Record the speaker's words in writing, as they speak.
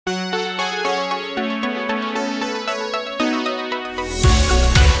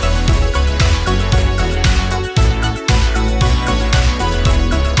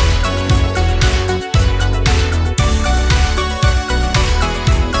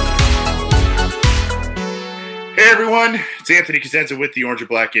everyone. It's Anthony Cosenza with the Orange and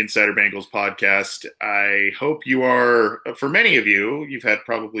Black Insider Bengals podcast. I hope you are, for many of you, you've had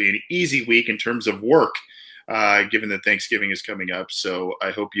probably an easy week in terms of work, given that Thanksgiving is coming up. So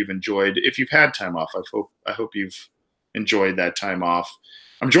I hope you've enjoyed, if you've had time off, I hope you've enjoyed that time off.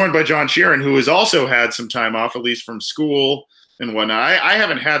 I'm joined by John Sheeran, who has also had some time off, at least from school and whatnot. I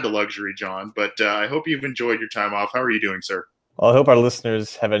haven't had the luxury, John, but I hope you've enjoyed your time off. How are you doing, sir? Well, I hope our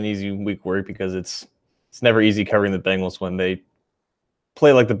listeners have an easy week work because it's never easy covering the Bengals when they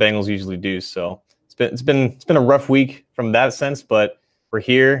play like the Bengals usually do. So it's been a rough week from that sense, but we're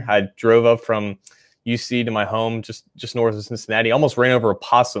here. I drove up from UC to my home just north of Cincinnati. Almost ran over a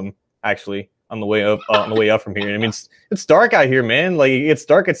possum actually on the way up from here. I mean, it's dark out here, man. Like it's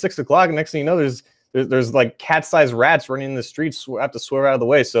dark at 6 o'clock. And next thing you know, there's like cat-sized rats running in the streets. I have to swerve out of the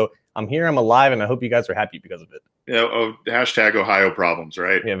way. So I'm here. I'm alive, and I hope you guys are happy because of it. Yeah. Hashtag Ohio problems,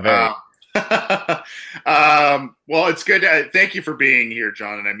 right? Yeah. Very. Well, it's good. Thank you for being here,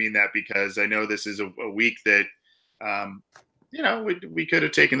 John. And I mean that because I know this is a week that, we could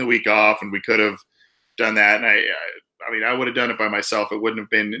have taken the week off and we could have done that. And I mean, I would have done it by myself. It wouldn't have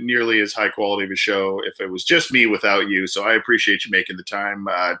been nearly as high quality of a show if it was just me without you. So I appreciate you making the time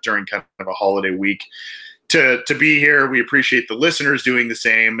during kind of a holiday week to be here. We appreciate the listeners doing the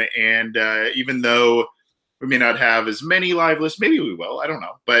same. And even though we may not have as many live listeners, maybe we will, I don't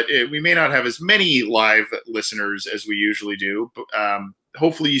know. But we may not have as many live listeners as we usually do. But,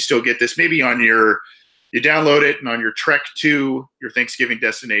 hopefully you still get this. Maybe you download it and on your trek to your Thanksgiving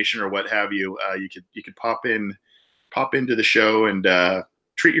destination or what have you, you could pop into the show and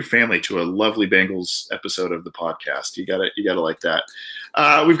treat your family to a lovely Bengals episode of the podcast. You gotta like that.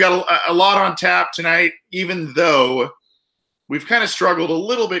 We've got a lot on tap tonight, even though we've kind of struggled a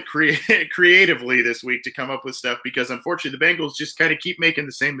little bit creatively this week to come up with stuff because, unfortunately, the Bengals just kind of keep making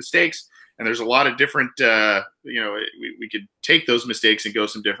the same mistakes. And there's a lot of different, we could take those mistakes and go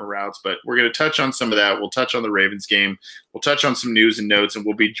some different routes. But we're going to touch on some of that. We'll touch on the Ravens game. We'll touch on some news and notes. And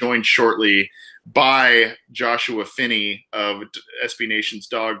we'll be joined shortly by Joshua Finney of SB Nation's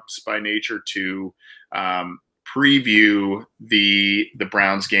Dogs by Nature to preview the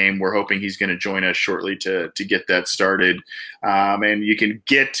Browns game. We're hoping he's going to join us shortly to get that started. And you can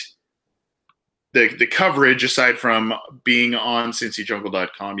get the coverage aside from being on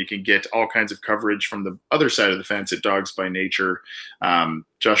CincyJungle.com. You can get all kinds of coverage from the other side of the fence at Dogs by Nature.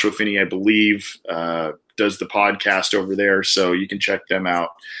 Joshua Finney, I believe, does the podcast over there, so you can check them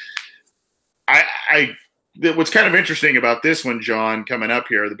out. What's kind of interesting about this one, John, coming up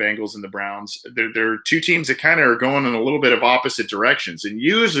here, the Bengals and the Browns, they're two teams that kind of are going in a little bit of opposite directions. And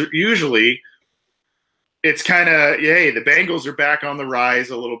usually it's kind of, hey, the Bengals are back on the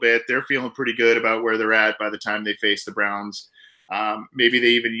rise a little bit. They're feeling pretty good about where they're at by the time they face the Browns. Maybe they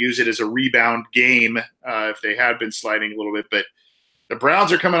even use it as a rebound game if they had been sliding a little bit. But the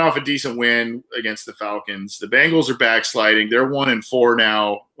Browns are coming off a decent win against the Falcons. The Bengals are backsliding. They're 1-4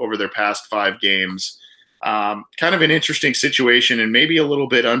 now over their past 5 games. Kind of an interesting situation and maybe a little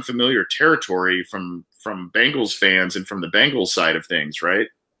bit unfamiliar territory from Bengals fans and from the Bengals side of things, right?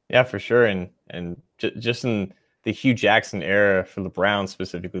 Yeah, for sure. And just in the Hugh Jackson era for the Browns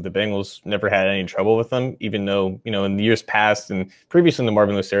specifically, the Bengals never had any trouble with them, even though, in the years past and previously in the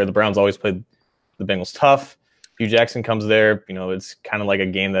Marvin Lewis era, the Browns always played the Bengals tough. Hugh Jackson comes there, it's kind of like a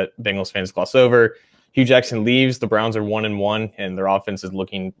game that Bengals fans gloss over. Hugh Jackson leaves, the Browns are 1-1, and their offense is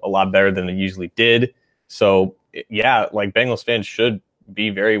looking a lot better than they usually did. So, yeah, like Bengals fans should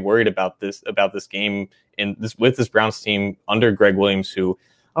be very worried about this game with this Browns team under Greg Williams, who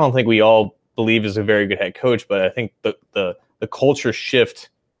I don't think we all believe is a very good head coach, but I think the culture shift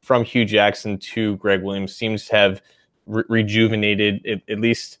from Hugh Jackson to Greg Williams seems to have rejuvenated at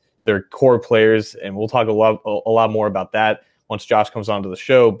least their core players, and we'll talk a lot more about that once Josh comes onto the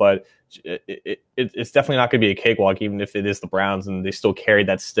show. But it's definitely not going to be a cakewalk, even if it is the Browns, and they still carry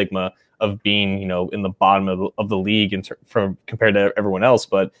that stigma of being, in the bottom of the league compared to everyone else.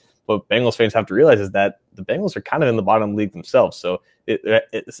 But what Bengals fans have to realize is that the Bengals are kind of in the bottom of the league themselves. So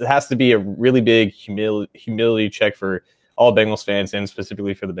it has to be a really big humility check for all Bengals fans and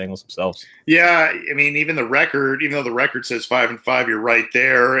specifically for the Bengals themselves. Yeah, I mean, even though the record says 5-5, you're right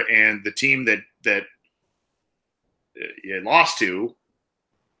there. And the team that you lost to,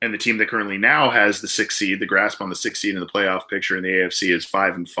 and the team that currently now has the 6th seed, the grasp on the 6th seed in the playoff picture in the AFC is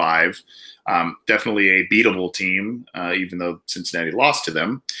 5-5. Definitely a beatable team, even though Cincinnati lost to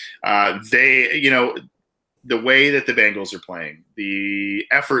them. The way that the Bengals are playing, the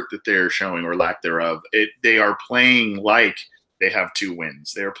effort that they're showing or lack thereof, they are playing like they have 2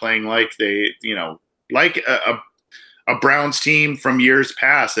 wins. They're playing like they, like a a Browns team from years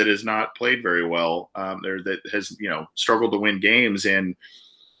past that has not played very well. That has struggled to win games, and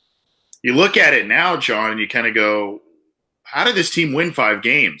you look at it now, John, and you kind of go, how did this team win 5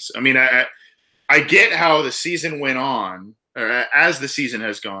 games? I mean, I get how the season went on, or as the season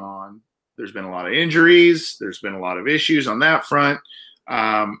has gone on. There's been a lot of injuries. There's been a lot of issues on that front.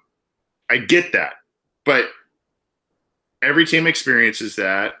 I get that, but every team experiences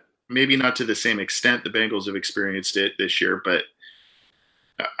that. Maybe not to the same extent the Bengals have experienced it this year, but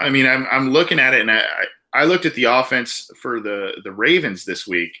I mean, I'm looking at it, and I looked at the offense for the Ravens this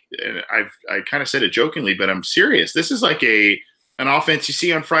week, and I kind of said it jokingly, but I'm serious. This is like an offense you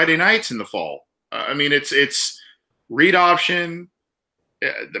see on Friday nights in the fall. I mean, it's read option.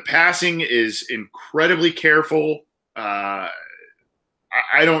 The passing is incredibly careful. I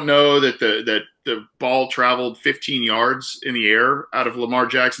don't know that the ball traveled 15 yards in the air out of Lamar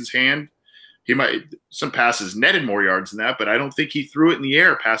Jackson's hand. Some passes netted more yards than that, but I don't think he threw it in the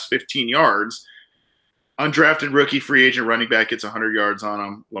air past 15 yards. Undrafted rookie free agent running back gets 100 yards on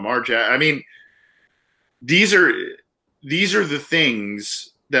him. Lamar Jackson. I mean, these are the things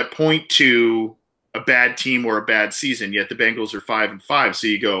that point to a bad team or a bad season. Yet the Bengals are 5-5. So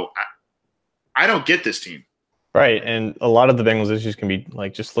you go, I don't get this team. Right, and a lot of the Bengals issues can be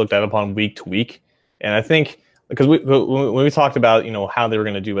like just looked at upon week to week, and I think because when we talked about how they were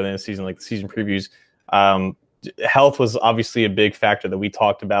going to do by the end of the season, like the season previews, health was obviously a big factor that we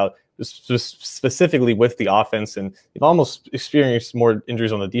talked about specifically with the offense, and they've almost experienced more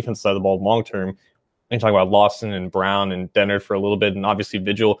injuries on the defense side of the ball long term. And talking about Lawson and Brown and Dennard for a little bit, and obviously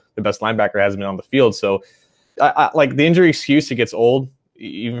Vigil, the best linebacker, hasn't been on the field. So, like the injury excuse, it gets old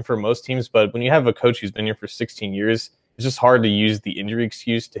even for most teams. But when you have a coach who's been here for 16 years, it's just hard to use the injury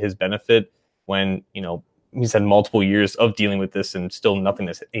excuse to his benefit when he's had multiple years of dealing with this and still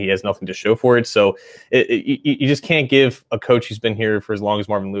he has nothing to show for it. So you just can't give a coach who's been here for as long as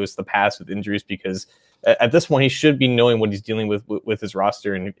Marvin Lewis the pass with injuries, because at this point he should be knowing what he's dealing with his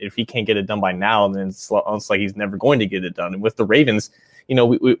roster. And if he can't get it done by now, then it's like he's never going to get it done. And with the Ravens,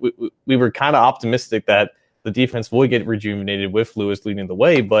 we were kind of optimistic that the defense will get rejuvenated with Lewis leading the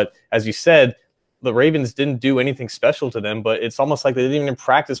way. But as you said, the Ravens didn't do anything special to them, but it's almost like they didn't even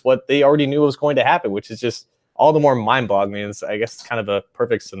practice what they already knew was going to happen, which is just all the more mind-boggling. I guess it's kind of a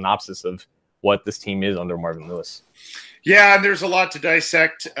perfect synopsis of what this team is under Marvin Lewis. Yeah, and there's a lot to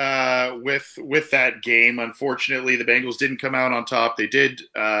dissect with that game. Unfortunately, the Bengals didn't come out on top. They did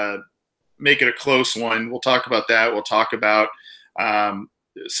make it a close one. We'll talk about that. We'll talk about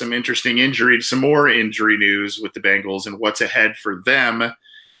some more injury news with the Bengals and what's ahead for them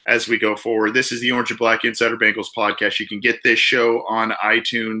as we go forward. This is the Orange and Black Insider Bengals podcast. You can get this show on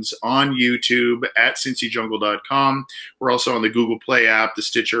iTunes, on YouTube, at cincyjungle.com. We're also on the Google Play app, the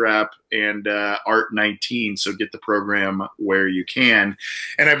Stitcher app, and Art19. So get the program where you can.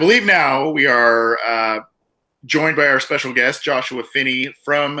 And I believe now we are joined by our special guest, Joshua Finney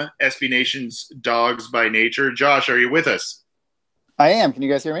from SB Nation's Dogs by Nature. Josh, are you with us? I am. Can you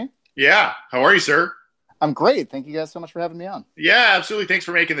guys hear me? Yeah. How are you, sir? I'm great. Thank you guys so much for having me on. Yeah, absolutely. Thanks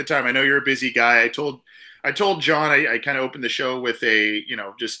for making the time. I know you're a busy guy. I told John I kind of opened the show with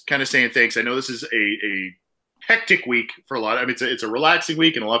just kind of saying thanks. I know this is a hectic week for a lot. I mean, it's a relaxing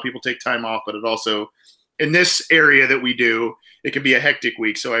week, and a lot of people take time off, but it also, in this area that we do, it can be a hectic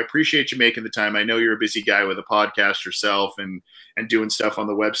week. So I appreciate you making the time. I know you're a busy guy with a podcast yourself and doing stuff on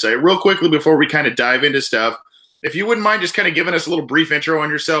the website. Real quickly, before we kind of dive into stuff, if you wouldn't mind just kind of giving us a little brief intro on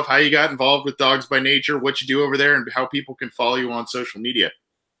yourself, how you got involved with Dogs by Nature, what you do over there, and how people can follow you on social media.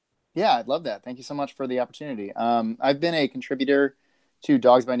 Yeah, I'd love that. Thank you so much for the opportunity. I've been a contributor to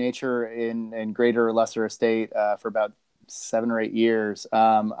Dogs by Nature in greater or lesser estate for about 7 or 8 years.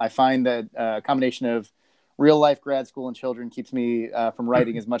 I find that a combination of real life, grad school, and children keeps me from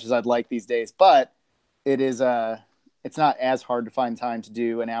writing as much as I'd like these days, but it's not as hard to find time to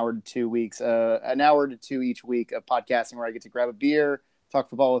do an hour to 2 each week of podcasting where I get to grab a beer, talk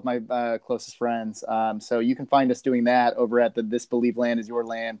football with my closest friends. So you can find us doing that over at the This Believe Land Is Your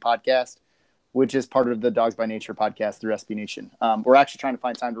Land podcast, which is part of the Dogs by Nature podcast through SB Nation. We're actually trying to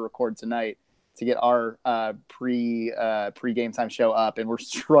find time to record tonight to get our pre-game time show up, and we're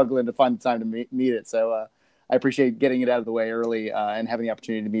struggling to find the time to meet it. So I appreciate getting it out of the way early and having the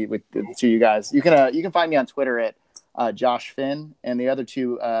opportunity to meet with the two of you guys. You can find me on Twitter at Josh Finn, and the other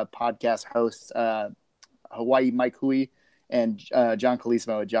two podcast hosts, Hawaii Mike Hui and John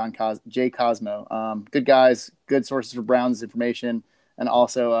Calismo, J Cosmo. Good guys, good sources for Browns information, and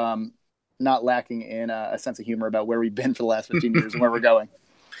also not lacking in a sense of humor about where we've been for the last 15 years and where we're going.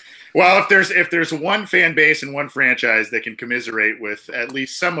 Well, if there's one fan base and one franchise that can commiserate with at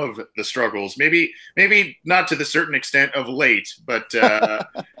least some of the struggles, maybe not to the certain extent of late, but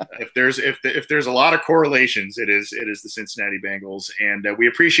if there's a lot of correlations, it is the Cincinnati Bengals, and we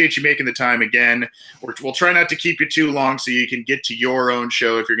appreciate you making the time again. We'll try not to keep you too long, so you can get to your own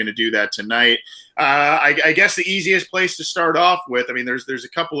show if you're going to do that tonight. I guess the easiest place to start off with, I mean, there's a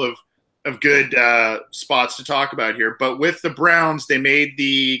couple of good spots to talk about here. But with the Browns, they made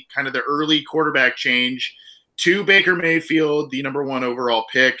the kind of the early quarterback change to Baker Mayfield, the number 1 overall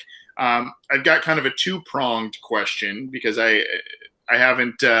pick. I've got kind of a two-pronged question because I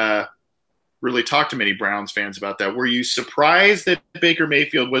haven't really talked to many Browns fans about that. Were you surprised that Baker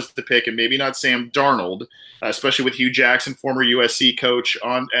Mayfield was the pick and maybe not Sam Darnold, especially with Hugh Jackson, former USC coach,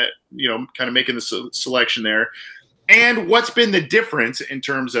 kind of making the selection there? And what's been the difference in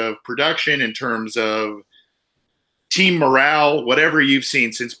terms of production, in terms of team morale, whatever you've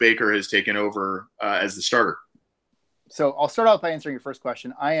seen since Baker has taken over as the starter? So I'll start out by answering your first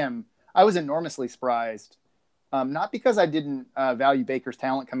question. I was enormously surprised, not because I didn't value Baker's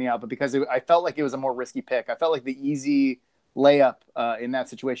talent coming out, but because I felt like it was a more risky pick. I felt like the easy layup in that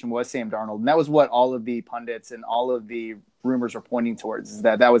situation was Sam Darnold. And that was what all of the pundits and all of the rumors were pointing towards, is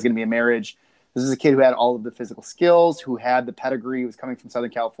that was going to be a marriage. This is a kid who had all of the physical skills, who had the pedigree, was coming from Southern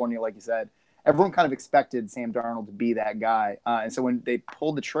California, like you said. Everyone kind of expected Sam Darnold to be that guy. And so when they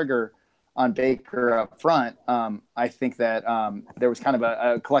pulled the trigger on Baker up front, I think that there was kind of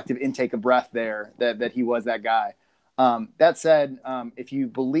a collective intake of breath there that he was that guy. That said, if you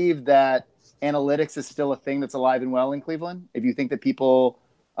believe that analytics is still a thing that's alive and well in Cleveland, if you think that people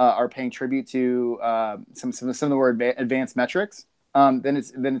are paying tribute to some of the more advanced metrics, then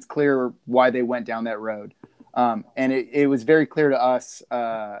it's clear why they went down that road. And it was very clear to us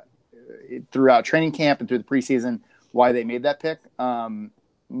throughout training camp and through the preseason why they made that pick.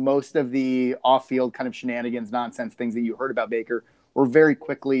 Most of the off-field kind of shenanigans, nonsense things that you heard about Baker were very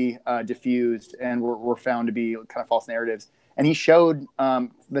quickly diffused and were found to be kind of false narratives. And he showed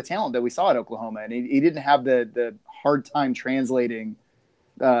the talent that we saw at Oklahoma, and he didn't have the hard time translating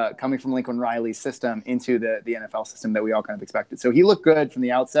coming from Lincoln Riley's system into the NFL system that we all kind of expected. So he looked good from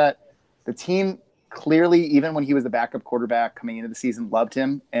the outset. The team clearly, even when he was the backup quarterback coming into the season, loved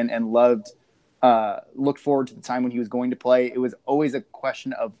him and looked forward to the time when he was going to play. It was always a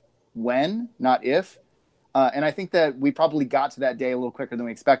question of when, not if. And I think that we probably got to that day a little quicker than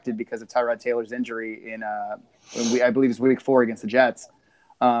we expected because of Tyrod Taylor's injury I believe it was week 4 against the Jets.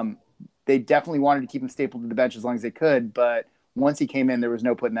 They definitely wanted to keep him stapled to the bench as long as they could, but once he came in, there was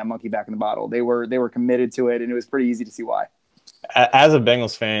no putting that monkey back in the bottle. They were committed to it, and it was pretty easy to see why. As a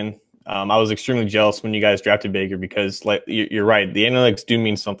Bengals fan, I was extremely jealous when you guys drafted Baker because, like, you're right, the analytics do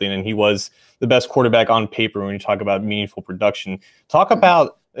mean something, and he was the best quarterback on paper when you talk about meaningful production. Talk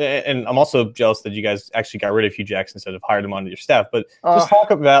about, and I'm also jealous that you guys actually got rid of Hugh Jackson instead of hired him onto your staff. But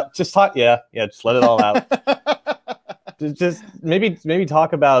just let it all out. just maybe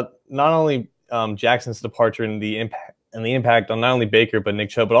talk about not only Jackson's departure and the impact on not only Baker but Nick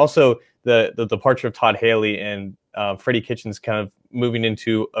Chubb, but also the departure of Todd Haley and Freddie Kitchens kind of moving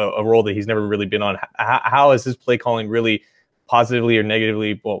into a role that he's never really been on. How has his play calling really positively or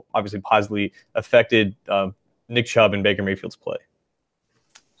negatively, well, obviously positively affected Nick Chubb and Baker Mayfield's play?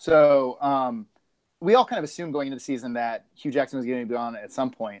 So we all kind of assumed going into the season that Hugh Jackson was going to be on at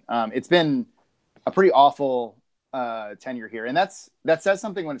some point. It's been a pretty awful tenure here, and that says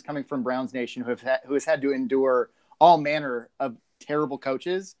something when it's coming from Browns Nation, who has had to endure all manner of terrible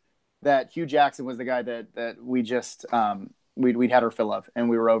coaches. That Hugh Jackson was the guy that we just we'd had our fill of, and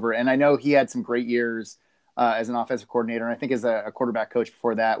we were over. And I know he had some great years as an offensive coordinator, and I think as a quarterback coach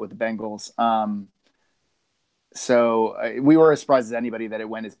before that with the Bengals. So we were as surprised as anybody that it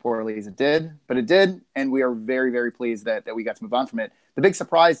went as poorly as it did, but it did, and we are very, very pleased that we got to move on from it. The big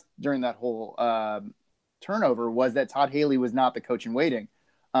surprise during that whole turnover was that Todd Haley was not the coach in waiting.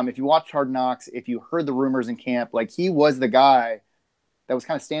 If you watched Hard Knocks, if you heard the rumors in camp, like, he was the guy that was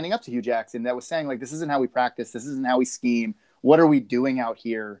kind of standing up to Hugh Jackson, that was saying, like, this isn't how we practice, this isn't how we scheme, what are we doing out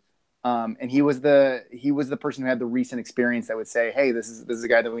here? And he was the person who had the recent experience that would say, hey, this is a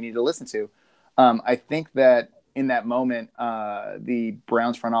guy that we need to listen to. I think that in that moment, the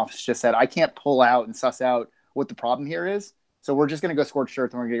Browns front office just said, I can't pull out and suss out what the problem here is, so we're just going to go scorched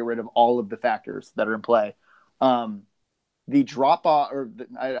earth and we're going to get rid of all of the factors that are in play. The drop off,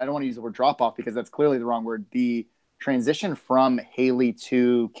 I don't want to use the word drop off because that's clearly the wrong word. The transition from Haley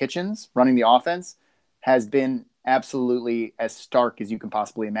to Kitchens running the offense has been absolutely as stark as you can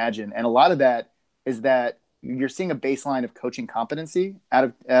possibly imagine. And a lot of that is that you're seeing a baseline of coaching competency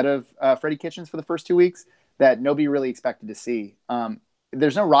out of Freddie Kitchens for the first 2 weeks that nobody really expected to see.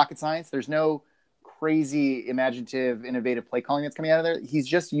 there's no rocket science. There's no crazy, imaginative, innovative play calling that's coming out of there. He's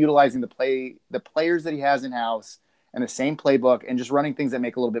just utilizing the players that he has in house and the same playbook and just running things that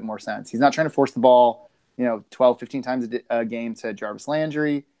make a little bit more sense. He's not trying to force the ball, 12, 15 times a game to Jarvis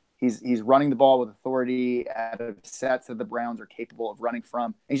Landry. He's running the ball with authority out of sets that the Browns are capable of running from.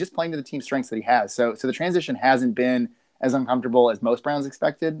 And he's just playing to the team strengths that he has. So the transition hasn't been as uncomfortable as most Browns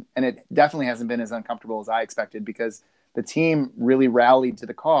expected, and it definitely hasn't been as uncomfortable as I expected because the team really rallied to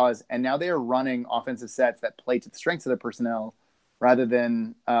the cause, and now they are running offensive sets that play to the strengths of their personnel rather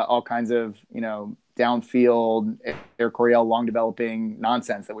than all kinds of, downfield, Air Coryell, long developing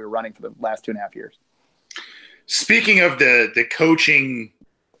nonsense that we were running for the last 2.5 years. Speaking of the coaching,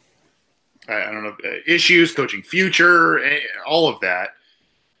 I don't know, issues, coaching future, all of that,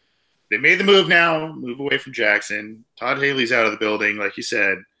 they made the move now, move away from Jackson. Todd Haley's out of the building, like you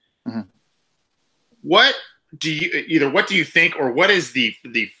said. Mm-hmm. What do you think, or what is the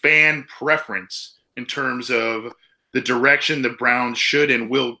fan preference in terms of the direction the Browns should and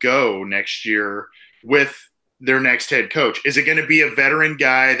will go next year with their next head coach? Is it going to be a veteran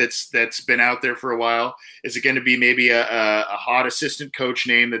guy that's been out there for a while? Is it going to be maybe a hot assistant coach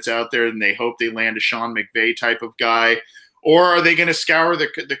name that's out there and they hope they land a Sean McVay type of guy? Or are they going to scour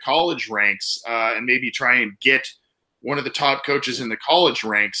the college ranks and maybe try and get one of the top coaches in the college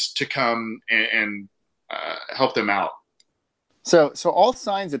ranks to come and help them out? So all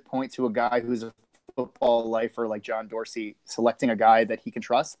signs would point to a guy who's a football lifer like John Dorsey selecting a guy that he can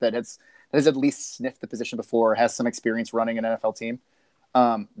trust, that has at least sniffed the position before, has some experience running an NFL team.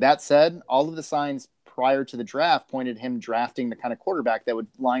 That said, all of the signs prior to the draft pointed him drafting the kind of quarterback that would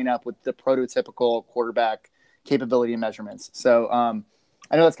line up with the prototypical quarterback capability and measurements. So I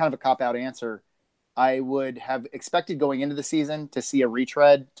know that's kind of a cop-out answer. I would have expected going into the season to see a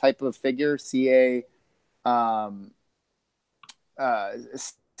retread type of figure, see a Ron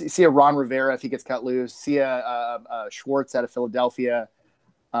Rivera if he gets cut loose, see a Schwartz out of Philadelphia,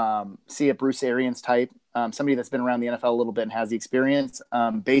 see a Bruce Arians type, somebody that's been around the NFL a little bit and has the experience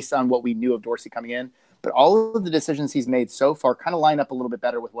based on what we knew of Dorsey coming in. But all of the decisions he's made so far kind of line up a little bit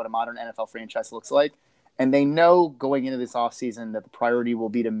better with what a modern NFL franchise looks like. And they know going into this offseason that the priority will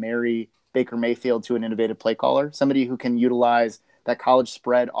be to marry Baker Mayfield to an innovative play caller, somebody who can utilize that college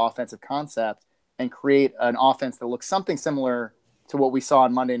spread offensive concept and create an offense that looks something similar to what we saw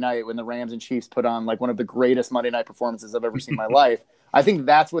on Monday night when the Rams and Chiefs put on like one of the greatest Monday night performances I've ever seen in my life. I think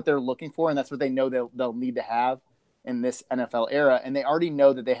that's what they're looking for, and that's what they know they'll need to have in this NFL era. And they already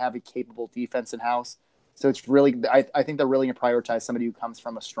know that they have a capable defense in house. So it's really, I think they're really going to prioritize somebody who comes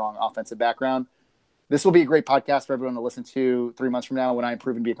from a strong offensive background. This will be a great podcast for everyone to listen to 3 months from now when I am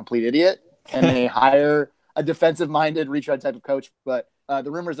proven to be a complete idiot and they hire a defensive-minded retread type of coach. But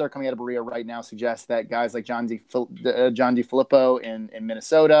the rumors that are coming out of Berea right now suggest that guys like John DeFilippo in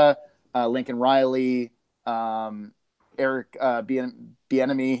Minnesota, Lincoln Riley, Eric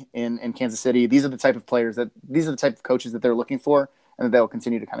Bieniemy in Kansas City, these are the type of coaches that they're looking for and that they'll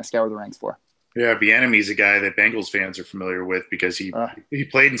continue to kind of scour the ranks for. Yeah, Bieniemy's a guy that Bengals fans are familiar with because he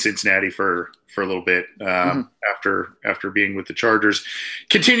played in Cincinnati for a little bit after being with the Chargers.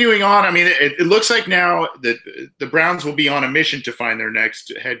 Continuing on, I mean, it looks like now that the Browns will be on a mission to find their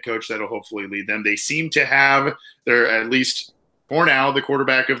next head coach that'll hopefully lead them. They seem to have their, at least for now, the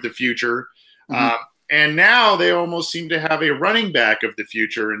quarterback of the future. And now they almost seem to have a running back of the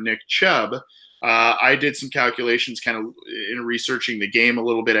future in Nick Chubb. I did some calculations kind of in researching the game a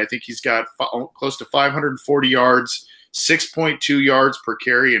little bit. I think he's got close to 540 yards, 6.2 yards per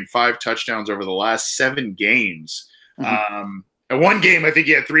carry, and 5 touchdowns over the last 7 games. At one game, I think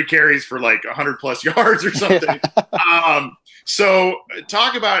he had 3 carries for like 100-plus yards or something. So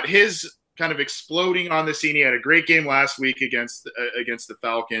talk about his kind of exploding on the scene. He had a great game last week against the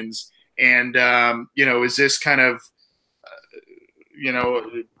Falcons. And, is this kind of,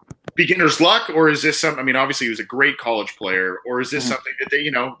 beginner's luck, or is this something? I mean, obviously he was a great college player, or is this something that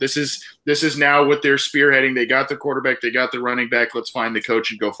they, this is now what they're spearheading? They got the quarterback, they got the running back. Let's find the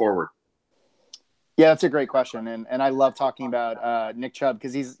coach and go forward. Yeah, that's a great question, and I love talking about Nick Chubb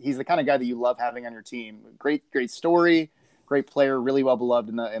because he's the kind of guy that you love having on your team. Great story, great player, really well beloved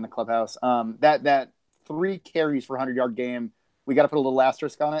in the clubhouse. That 3 carries for 100-yard game. We got to put a little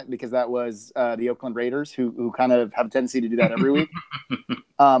asterisk on it because that was the Oakland Raiders who kind of have a tendency to do that every week.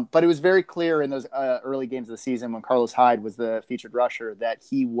 But it was very clear in those early games of the season when Carlos Hyde was the featured rusher that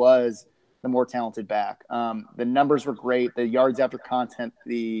he was the more talented back. The numbers were great. The yards after content,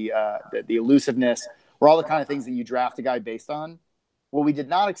 the elusiveness were all the kind of things that you draft a guy based on. What we did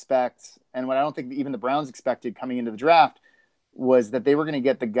not expect, and what I don't think even the Browns expected coming into the draft, was that they were going to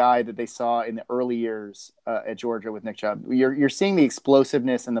get the guy that they saw in the early years at Georgia with Nick Chubb. You're seeing the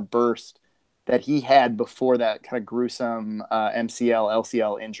explosiveness and the burst that he had before that kind of gruesome MCL,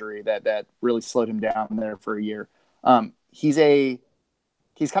 LCL injury that really slowed him down there for a year. He's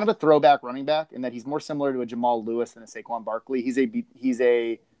kind of a throwback running back in that he's more similar to a Jamal Lewis than a Saquon Barkley. He's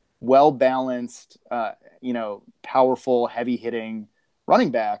a well-balanced, powerful, heavy-hitting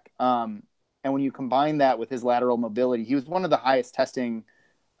running back. And when you combine that with his lateral mobility, he was one of the highest testing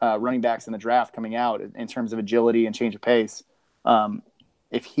running backs in the draft coming out in terms of agility and change of pace.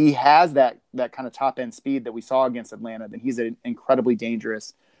 If he has that kind of top end speed that we saw against Atlanta, then he's an incredibly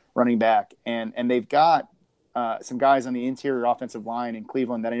dangerous running back. And they've got some guys on the interior offensive line in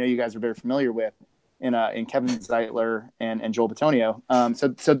Cleveland that I know you guys are very familiar with in Kevin Zeitler and Joel Bitonio.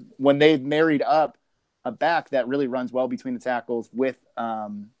 So when they've married up a back that really runs well between the tackles with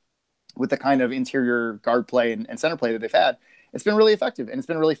the kind of interior guard play and center play that they've had, it's been really effective and it's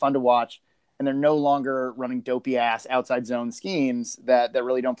been really fun to watch. And they're no longer running dopey ass outside zone schemes that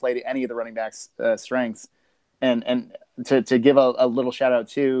really don't play to any of the running backs' strengths. And to give a little shout out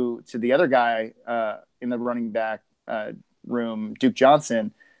to the other guy in the running back room, Duke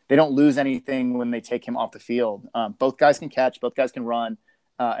Johnson, they don't lose anything when they take him off the field. Both guys can catch, both guys can run,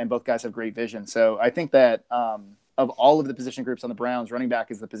 and both guys have great vision. So I think that of all of the position groups on the Browns, running back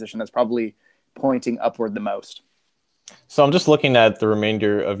is the position that's probably pointing upward the most. So I'm just looking at the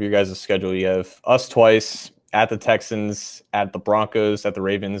remainder of your guys' schedule. You have us twice, at the Texans, at the Broncos, at the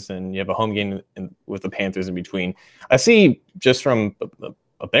Ravens, and you have a home game with the Panthers in between. I see, just from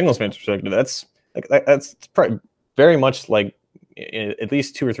a Bengals fan perspective, that's probably very much like at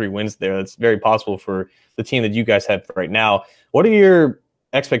least 2 or 3 wins there. That's very possible for the team that you guys have right now. What are your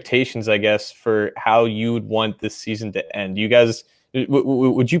expectations, I guess, for how you would want this season to end? You guys,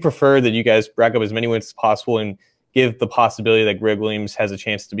 would you prefer that you guys rack up as many wins as possible and give the possibility that Greg Williams has a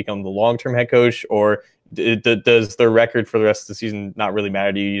chance to become the long-term head coach, or does their record for the rest of the season not really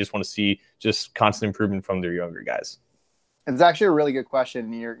matter to you? You just want to see just constant improvement from their younger guys? It's actually a really good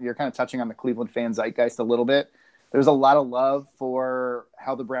question. You're kind of touching on the Cleveland fan zeitgeist a little bit. There's a lot of love for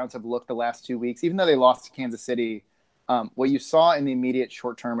how the Browns have looked the last 2 weeks, even though they lost to Kansas City. What you saw in the immediate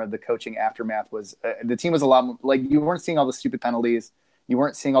short term of the coaching aftermath was the team was a lot more, like, you weren't seeing all the stupid penalties. You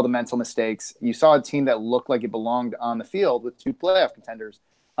weren't seeing all the mental mistakes. You saw a team that looked like it belonged on the field with 2 playoff contenders.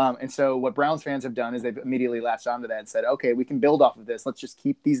 And so what Browns fans have done is they've immediately latched onto that and said, okay, we can build off of this. Let's just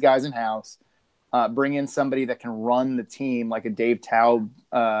keep these guys in house, bring in somebody that can run the team like a Dave Taub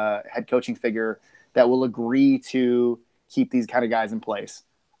head coaching figure that will agree to keep these kind of guys in place.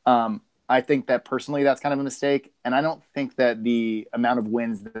 I think that personally that's kind of a mistake. And I don't think that the amount of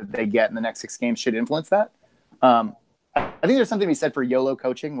wins that they get in the next 6 games should influence that. I think there's something to be said for YOLO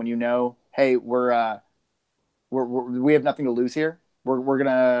coaching when you know, hey, we have nothing to lose here. We're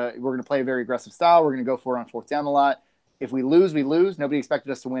gonna play a very aggressive style. We're gonna go for it on 4th down a lot. If we lose, we lose. Nobody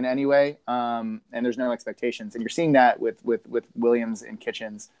expected us to win anyway, and there's no expectations. And you're seeing that with Williams and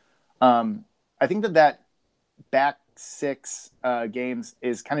Kitchens. I think that back 6 games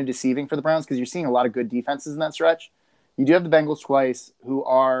is kind of deceiving for the Browns because you're seeing a lot of good defenses in that stretch. You do have the Bengals twice, who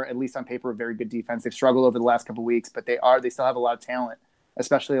are, at least on paper, a very good defense. They've struggled over the last couple of weeks, but they still have a lot of talent,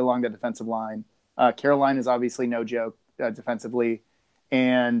 especially along the defensive line. Carolina is obviously no joke defensively.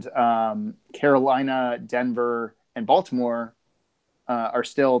 And Carolina, Denver, and Baltimore are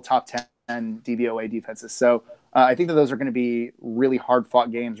still top 10 DVOA defenses. So I think that those are going to be really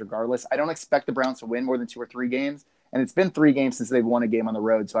hard-fought games regardless. I don't expect the Browns to win more than 2 or 3 games. And it's been 3 games since they've won a game on the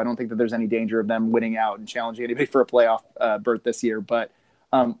road, so I don't think that there's any danger of them winning out and challenging anybody for a playoff berth this year. But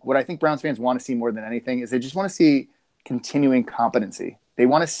what I think Browns fans want to see more than anything is they just want to see continuing competency. They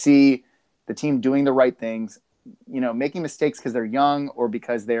want to see the team doing the right things. Making mistakes because they're young or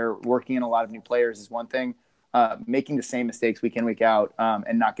because they're working in a lot of new players is one thing. Making the same mistakes week in, week out,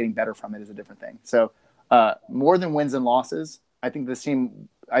 and not getting better from it is a different thing. So more than wins and losses, I think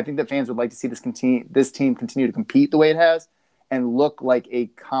that fans would like to see this team continue to compete the way it has and look like a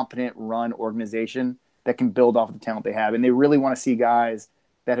competent run organization that can build off of the talent they have. And they really want to see guys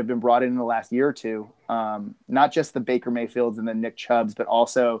that have been brought in the last year or two, not just the Baker Mayfields and the Nick Chubbs, but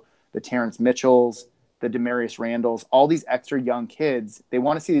also the Terrence Mitchells, the Demarius Randalls, all these extra young kids. They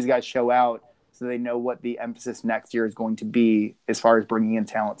want to see these guys show out so they know what the emphasis next year is going to be as far as bringing in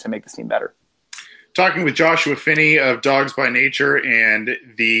talent to make this team better. Talking with Joshua Finney of Dogs by Nature and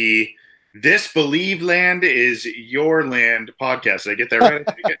the This Believe Land is Your Land podcast. Did I get that right?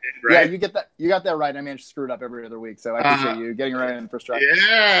 Right? Yeah, you got that right. I managed to screw it up every other week, so I appreciate you getting it right in the first try.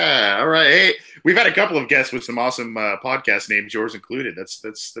 Yeah, all right. Hey, we've had a couple of guests with some awesome podcast names, yours included. That's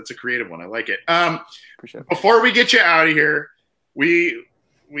a creative one. I like it. Appreciate it. Before we get you out of here, we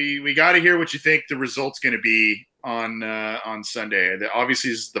got to hear what you think the result's going to be on Sunday.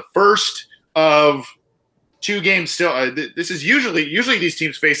 Obviously, this is the first of two games still. This is usually these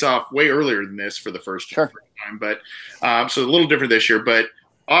teams face off way earlier than this for the first time, but so a little different this year. But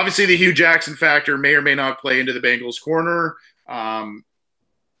obviously, the Hugh Jackson factor may or may not play into the Bengals' corner.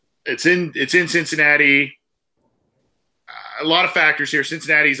 It's in Cincinnati. A lot of factors here.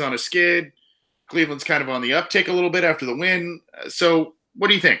 Cincinnati's on a skid. Cleveland's kind of on the uptick a little bit after the win. So, what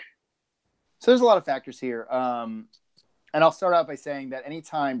do you think? So there's a lot of factors here. And I'll start out by saying that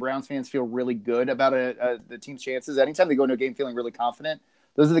anytime Browns fans feel really good about the team's chances, anytime they go into a game feeling really confident,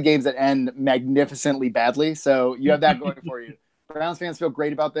 those are the games that end magnificently badly. So you have that going for you. Browns fans feel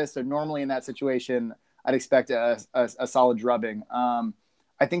great about this. So normally in that situation, I'd expect a solid drubbing.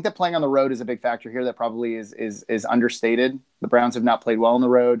 I think that playing on the road is a big factor here that probably is understated. The Browns have not played well on the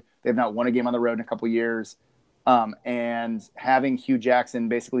road. They have not won a game on the road in a couple of years. And having Hugh Jackson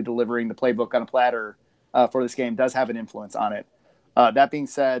basically delivering the playbook on a platter for this game does have an influence on it. That being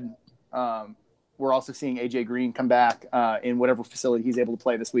said, we're also seeing AJ Green come back in whatever facility he's able to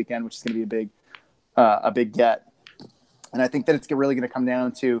play this weekend, which is going to be a big get. And I think that it's really going to come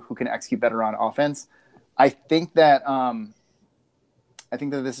down to who can execute better on offense. I think that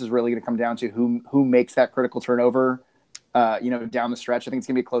this is really going to come down to who makes that critical turnover, down the stretch. I think it's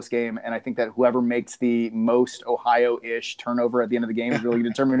going to be a close game, and I think that whoever makes the most Ohio-ish turnover at the end of the game is really going to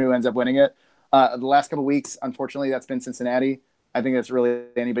determine who ends up winning it. The last couple of weeks, unfortunately, that's been Cincinnati. I think that's really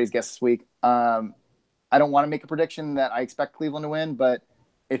anybody's guess this week. I don't want to make a prediction that I expect Cleveland to win, but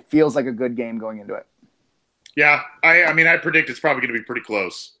it feels like a good game going into it. Yeah, I predict it's probably going to be pretty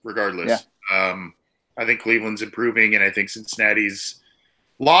close regardless. Yeah. I think Cleveland's improving, and I think Cincinnati's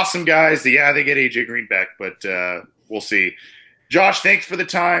lost some guys. They get AJ Green back, but we'll see. Josh, thanks for the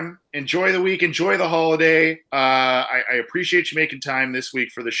time. Enjoy the week. Enjoy the holiday. I appreciate you making time this week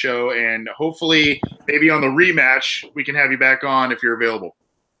for the show, and hopefully maybe on the rematch we can have you back on if you're available.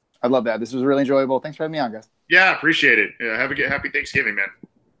 I'd love that. This was really enjoyable. Thanks for having me on, guys. Yeah, appreciate it. Have a happy Thanksgiving, man.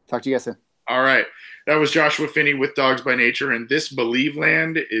 Talk to you guys soon. All right. That was Joshua Finney with Dogs by Nature, and this Believe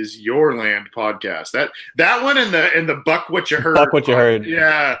Land is Your Land podcast. That one and the Buck What You Heard. Buck What You Heard.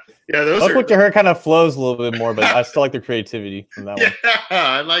 Yeah. Buck What You Heard kind of flows a little bit more, but I still like the creativity from that one. Yeah,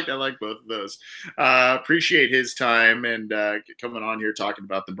 I like both of those. Appreciate his time and coming on here talking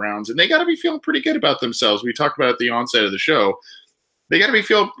about the Browns, and they got to be feeling pretty good about themselves. We talked about it at the onset of the show. They got to be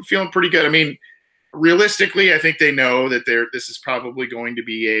feeling pretty good. I mean, realistically, I think they know that this is probably going to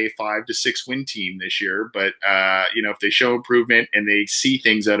be a 5 to 6 win team this year. But if they show improvement and they see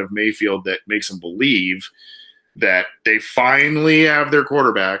things out of Mayfield that makes them believe that they finally have their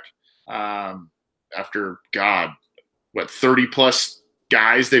quarterback after 30 plus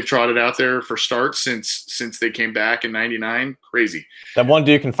guys they've trotted out there for starts since they came back in '99. Crazy. That one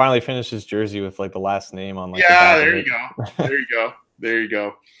dude can finally finish his jersey with like the last name on. Like, yeah, there you go. There you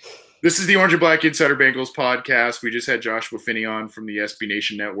go. This is the Orange and Black Insider Bengals podcast. We just had Joshua Finney on from the SB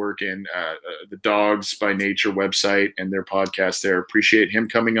Nation Network and the Dogs by Nature website and their podcast there. Appreciate him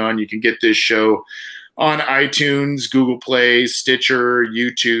coming on. You can get this show on iTunes, Google Play, Stitcher,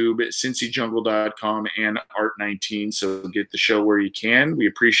 YouTube, cincyjungle.com, and Art19. So get the show where you can. We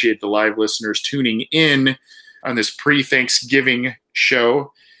appreciate the live listeners tuning in on this pre-Thanksgiving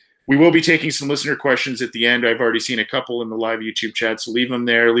show. We will be taking some listener questions at the end. I've already seen a couple in the live YouTube chat, so leave them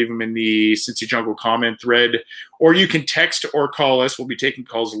there. Leave them in the Cincy Jungle comment thread. Or you can text or call us. We'll be taking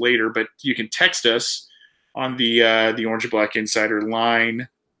calls later, but you can text us on the Orange and Black Insider line.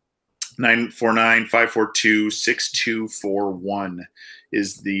 949-542-6241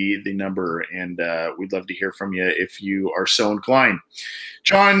 is the number, and we'd love to hear from you if you are so inclined.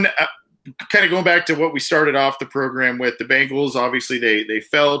 John, kind of going back to what we started off the program with, the Bengals, obviously they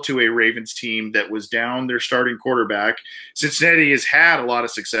fell to a Ravens team that was down their starting quarterback. Cincinnati has had a lot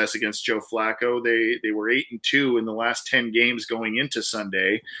of success against Joe Flacco. They were 8-2 in the last 10 games going into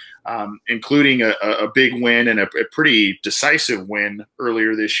Sunday, including a big win and a pretty decisive win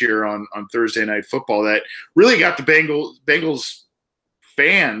earlier this year on Thursday Night Football that really got the Bengals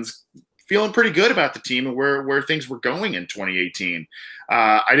fans feeling pretty good about the team and where things were going in 2018.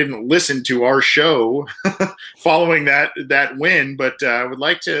 I didn't listen to our show following that win, but I would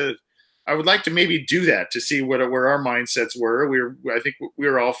like to maybe do that to see where our mindsets were. I think we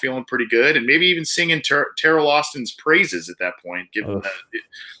were all feeling pretty good, and maybe even singing Terrell Austin's praises at that point, given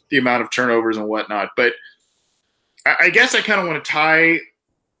the amount of turnovers and whatnot. But I guess I kind of want to tie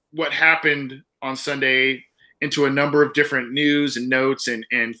what happened on Sunday into a number of different news and notes and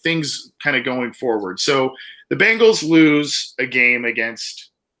things kind of going forward. So the Bengals lose a game against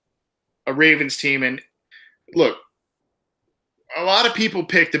a Ravens team. And look, a lot of people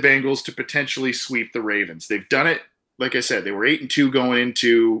pick the Bengals to potentially sweep the Ravens. They've done it. Like I said, they were 8-2 going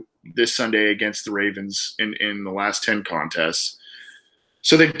into this Sunday against the Ravens in the last 10 contests.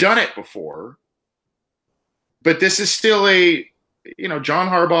 So they've done it before. But this is still John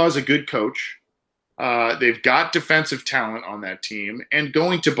Harbaugh is a good coach. They've got defensive talent on that team. And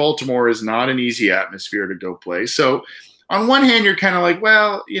going to Baltimore is not an easy atmosphere to go play. So on one hand, you're kind of like,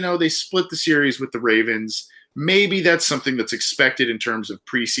 well, they split the series with the Ravens. Maybe that's something that's expected in terms of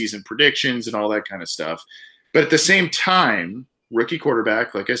preseason predictions and all that kind of stuff. But at the same time, rookie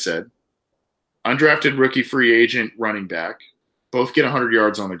quarterback, like I said, undrafted rookie free agent running back, both get 100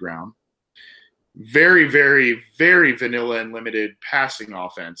 yards on the ground. Very, very, very vanilla and limited passing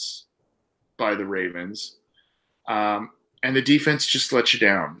offense by the Ravens. And the defense just let you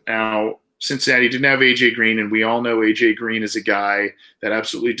down. Now, Cincinnati didn't have A.J. Green, and we all know A.J. Green is a guy that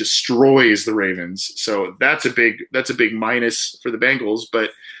absolutely destroys the Ravens. So that's a big minus for the Bengals.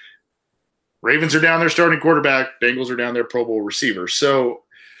 But Ravens are down their starting quarterback. Bengals are down their Pro Bowl receiver. So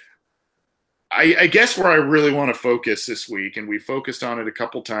I guess where I really want to focus this week, and we focused on it a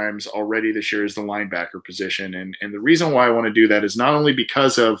couple times already this year, is the linebacker position. And the reason why I want to do that is not only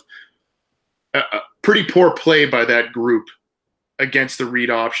because of a pretty poor play by that group against the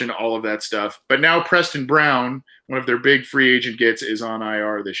read option, all of that stuff. But now Preston Brown, one of their big free agent gets, is on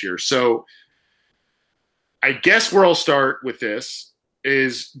IR this year. So I guess where I'll start with this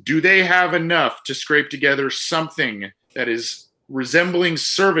is, do they have enough to scrape together something that is resembling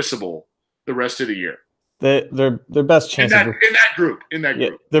serviceable the rest of the year? Their best chance in that group.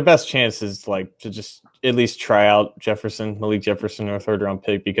 Their best chance is like to just at least try out Malik Jefferson, or a third-round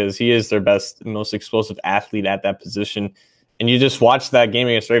pick, because he is their best, most explosive athlete at that position. And you just watch that game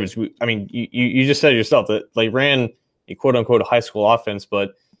against Ravens. You just said it yourself that they ran a quote-unquote high school offense,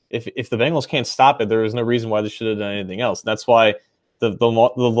 but if the Bengals can't stop it, there is no reason why they should have done anything else. That's why the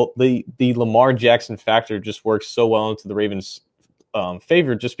Lamar Jackson factor just works so well into the Ravens'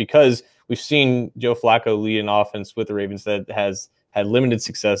 favor, just because we've seen Joe Flacco lead an offense with the Ravens that has had limited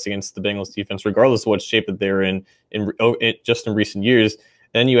success against the Bengals defense, regardless of what shape that they're in just in recent years.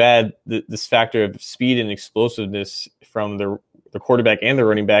 Then you add this factor of speed and explosiveness from the quarterback and the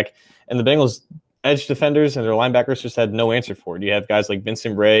running back, and the Bengals edge defenders and their linebackers just had no answer for it. You have guys like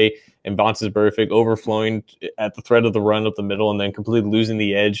Vincent Ray and Vontaze Burfict overflowing at the threat of the run up the middle and then completely losing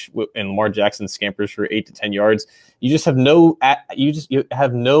the edge, and Lamar Jackson scampers for 8 to 10 yards. You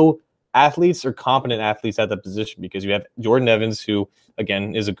have no athletes or competent athletes at that position, because you have Jordan Evans, who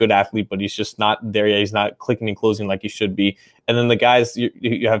again is a good athlete, but he's just not there yet. He's not clicking and closing like he should be. And then the guys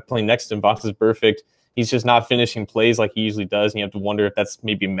you have playing next to him, Vontaze Burfict, he's just not finishing plays like he usually does. And you have to wonder if that's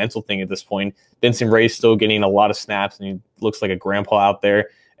maybe a mental thing at this point. Vincent Ray's still getting a lot of snaps, and he looks like a grandpa out there.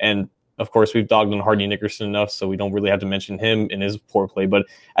 And of course, we've dogged on Hardy Nickerson enough, so we don't really have to mention him in his poor play. But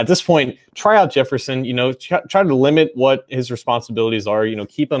at this point, try out Jefferson. Try to limit what his responsibilities are.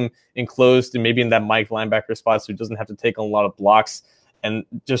 Keep him enclosed and maybe in that Mike linebacker spot, so he doesn't have to take on a lot of blocks. And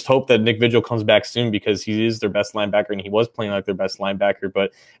just hope that Nick Vigil comes back soon, because he is their best linebacker, and he was playing like their best linebacker.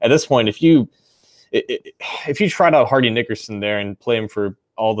 But at this point, if you tried out Hardy Nickerson there and play him for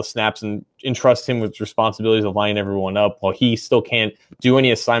all the snaps and entrust him with responsibilities of lining everyone up while he still can't do any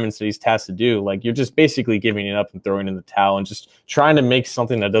assignments that he's tasked to do, like, you're just basically giving it up and throwing in the towel and just trying to make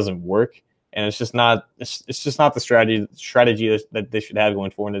something that doesn't work. And it's just not the strategy that they should have going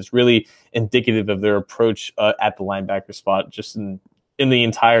forward. And it's really indicative of their approach at the linebacker spot, just in the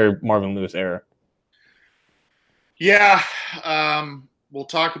entire Marvin Lewis era. Yeah. We'll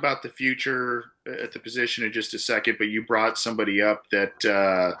talk about the future at the position in just a second, but you brought somebody up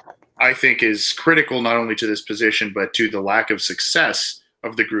that I think is critical not only to this position, but to the lack of success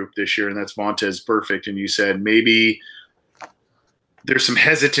of the group this year, and that's Vontaze Burfict. And you said maybe there's some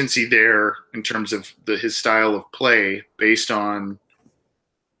hesitancy there in terms of his style of play based on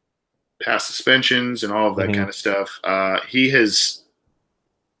past suspensions and all of that kind of stuff. He has,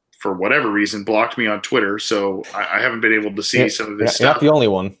 for whatever reason, blocked me on Twitter, so I haven't been able to see some of his stuff. You're not the only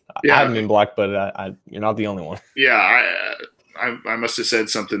one. Yeah. I haven't been blocked, but you're not the only one. Yeah, I must have said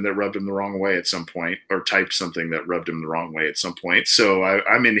something that rubbed him the wrong way at some point, or typed something that rubbed him the wrong way at some point. So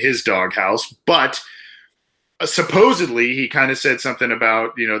I'm in his doghouse. But supposedly he kind of said something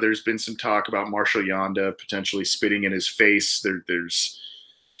about, there's been some talk about Marshall Yanda potentially spitting in his face. There's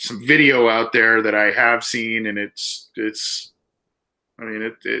some video out there that I have seen, and there's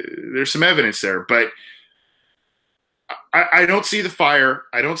some evidence there, but I don't see the fire.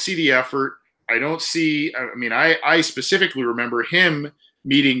 I don't see the effort. I specifically remember him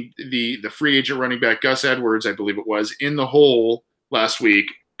meeting the free agent running back, Gus Edwards, I believe it was, in the hole last week.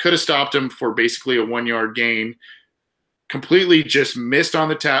 Could have stopped him for basically a 1-yard gain. completely just missed on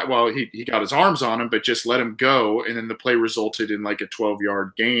the Well, he got his arms on him, but just let him go. And then the play resulted in like a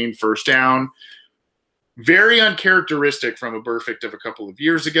 12-yard gain, first down. Very uncharacteristic from a Burfict of a couple of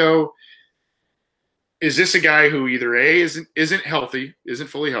years ago. Is this a guy who either A, isn't healthy, isn't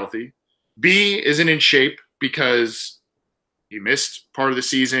fully healthy, B, isn't in shape because he missed part of the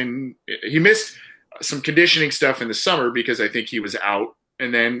season. He missed some conditioning stuff in the summer because I think he was out,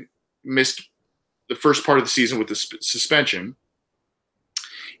 and then missed the first part of the season with the suspension.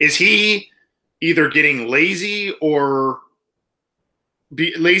 Is he either getting lazy or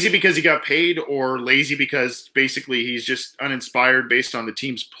lazy because he got paid, or lazy because basically he's just uninspired based on the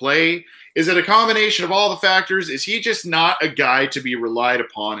team's play? Is it a combination of all the factors? Is he just not a guy to be relied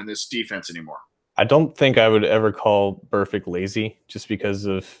upon in this defense anymore? I don't think I would ever call Burfict lazy, just because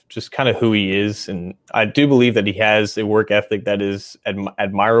of just kind of who he is. And I do believe that he has a work ethic that is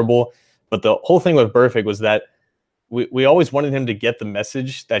admirable. But the whole thing with Burfict was that we always wanted him to get the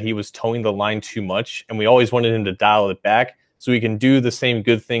message that he was towing the line too much. And we always wanted him to dial it back so he can do the same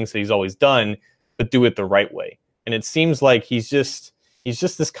good things that he's always done, but do it the right way. And it seems like he's just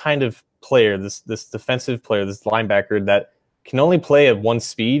this kind of player, this defensive player, this linebacker that can only play at one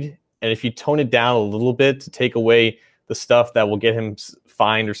speed. And if you tone it down a little bit to take away the stuff that will get him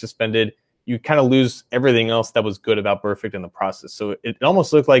fined or suspended, you kind of lose everything else that was good about Burfict in the process. So it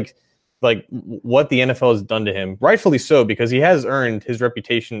almost looked like what the NFL has done to him, rightfully so, because he has earned his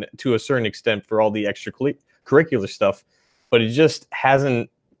reputation to a certain extent for all the extracurricular stuff, but it just hasn't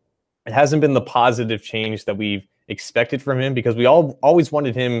been the positive change that we've expected from him, because we always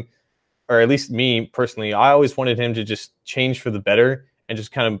wanted him, or at least me personally, I always wanted him to just change for the better and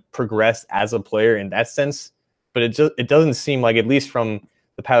just kind of progress as a player in that sense. But it doesn't seem like, at least from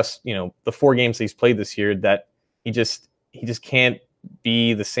the past, the 4 games that he's played this year, that he just can't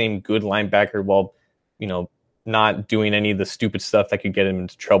be the same good linebacker while, not doing any of the stupid stuff that could get him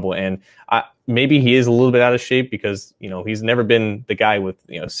into trouble. And maybe he is a little bit out of shape because, he's never been the guy with,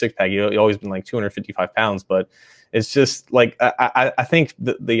 six pack. He's always been like 255 pounds, but it's just like, I think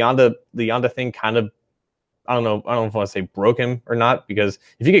the Yanda thing kind of, I don't know if I want to say broke him or not, because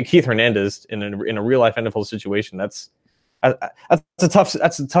if you get Keith Hernandez in a real life NFL situation, that's a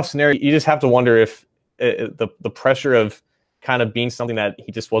tough scenario. You just have to wonder if the pressure of kind of being something that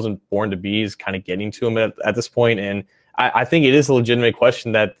he just wasn't born to be is kind of getting to him at this point. And I think it is a legitimate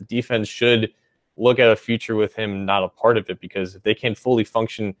question that the defense should look at a future with him, not a part of it, because if they can't fully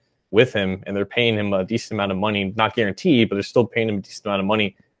function with him and they're paying him a decent amount of money, not guaranteed, but they're still paying him a decent amount of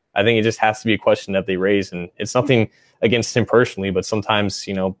money, I think it just has to be a question that they raise. And it's nothing against him personally, but sometimes,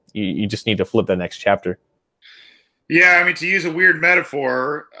 you just need to flip that next chapter. Yeah, I mean, to use a weird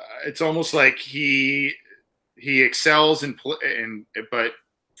metaphor, it's almost like he excels but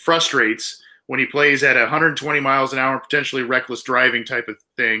frustrates when he plays at 120 miles an hour, potentially reckless driving type of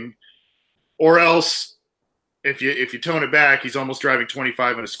thing. Or else, if you tone it back, he's almost driving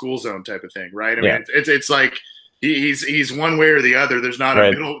 25 in a school zone type of thing, right? I mean, it's like he's one way or the other. There's not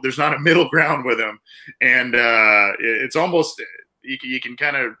a middle ground with him, and it's almost you can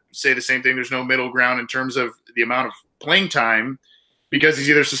kind of say the same thing. There's no middle ground in terms of the amount of playing time, because he's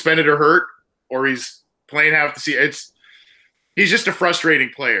either suspended or hurt, or he's playing half the season. He's just a frustrating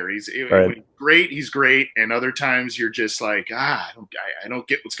player. He's great. He's great. And other times you're just like, I don't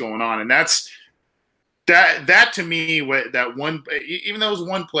get what's going on. And that's that to me, that one, even though it was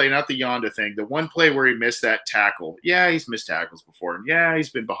one play, not the Yanda thing, the one play where he missed that tackle. Yeah, he's missed tackles before. And yeah, he's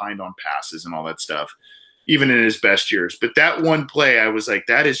been behind on passes and all that stuff, even in his best years. But that one play, I was like,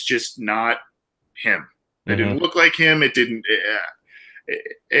 that is just not him. It didn't look like him. It didn't.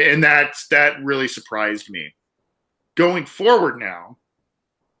 And that really surprised me. Going forward now,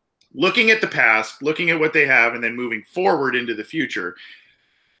 looking at the past, looking at what they have, and then moving forward into the future,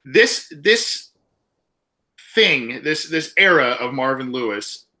 this era of Marvin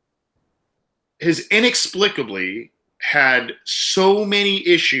Lewis has inexplicably had so many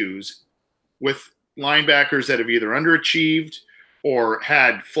issues with linebackers that have either underachieved or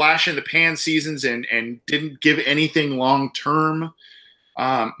had flash in the pan seasons and didn't give anything long term.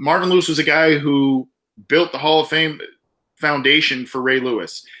 Marvin Lewis was a guy who built the Hall of Fame foundation for Ray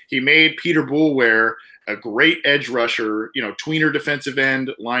Lewis. He made Peter Boulware a great edge rusher, tweener defensive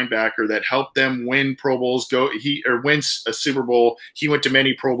end linebacker that helped them win Pro Bowls, wins a Super Bowl. He went to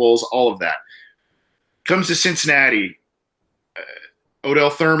many Pro Bowls, all of that. Comes to Cincinnati,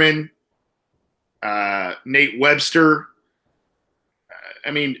 Odell Thurman, Nate Webster.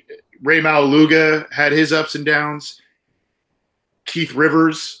 Ray Maualuga had his ups and downs. Keith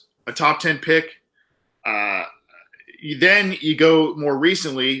Rivers, a top 10 pick. then you go more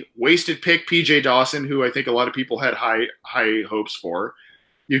recently, wasted pick PJ Dawson, who I think a lot of people had high hopes for.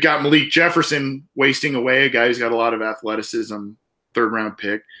 You've got Malik Jefferson wasting away, a guy who's got a lot of athleticism, third-round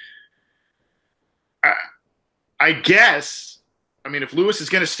pick. I guess, I mean, if Lewis is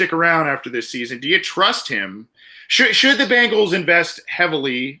going to stick around after this season, do you trust him? Should the Bengals invest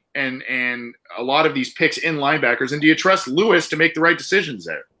heavily and a lot of these picks in linebackers, and do you trust Lewis to make the right decisions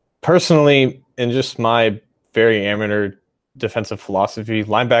there? Personally, in just my very amateur defensive philosophy,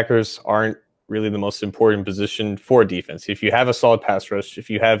 linebackers aren't really the most important position for defense. If you have a solid pass rush, if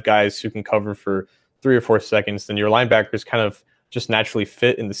you have guys who can cover for 3 or 4 seconds, then your linebackers kind of just naturally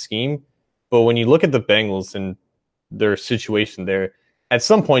fit in the scheme. But when you look at the Bengals and their situation there, at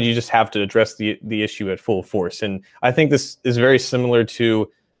some point you just have to address the issue at full force. And I think this is very similar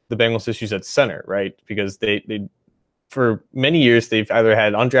to the Bengals' issues at center, right? Because they for many years they've either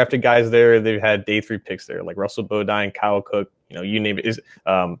had undrafted guys there, or they've had day 3 picks there, like Russell Bodine, Kyle Cook, you name it,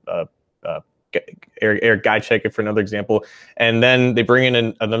 Eric Guychek for another example. And then they bring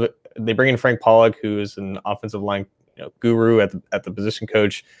in Frank Pollock, who is an offensive line guru at the position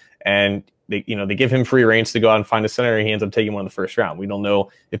coach, and they give him free reins to go out and find a center, and he ends up taking one in the first round. We don't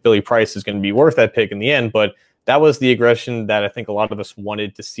know if Billy Price is going to be worth that pick in the end, but that was the aggression that I think a lot of us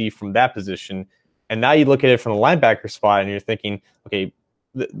wanted to see from that position. And now you look at it from the linebacker spot and you're thinking, okay,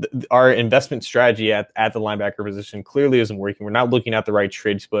 our investment strategy at the linebacker position clearly isn't working. We're not looking at the right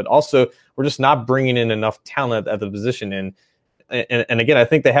trades, but also we're just not bringing in enough talent at the position. And again, I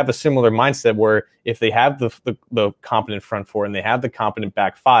think they have a similar mindset where if they have the competent front four and they have the competent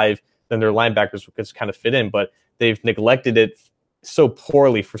back 5, then their linebackers will just kind of fit in. But they've neglected it so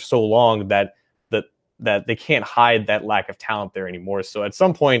poorly for so long that they can't hide that lack of talent there anymore. So at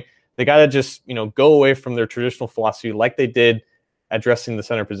some point, they got to just go away from their traditional philosophy like they did addressing the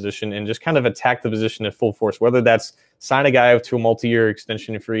center position and just kind of attack the position at full force, whether that's sign a guy to a multi-year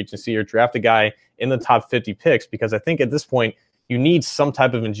extension in free agency or draft a guy in the top 50 picks, because I think at this point you need some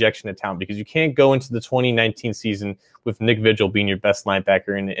type of injection of talent, because you can't go into the 2019 season with Nick Vigil being your best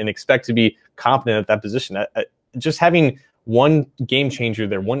linebacker and expect to be competent at that position. Just having one game changer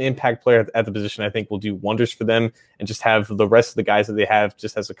there, one impact player at the position, I think will do wonders for them, and just have the rest of the guys that they have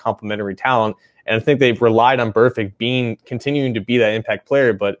just as a complementary talent. And I think they've relied on Burfict continuing to be that impact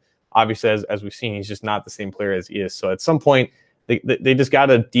player, but obviously as we've seen, he's just not the same player as he is. So at some point they just got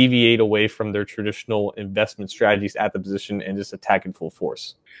to deviate away from their traditional investment strategies at the position and just attack in full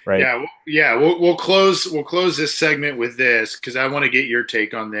force. Right. Yeah. We'll close this segment with this, because I want to get your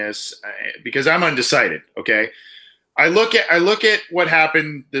take on this, because I'm undecided. Okay. I look at what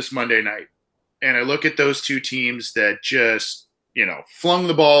happened this Monday night, and I look at those two teams that just, flung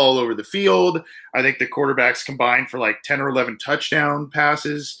the ball all over the field. I think the quarterbacks combined for like 10 or 11 touchdown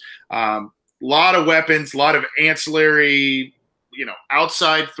passes. Lot of weapons, a lot of ancillary,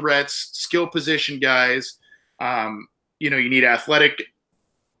 outside threats, skill position guys. You need athletic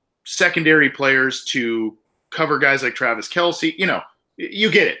secondary players to cover guys like Travis Kelce.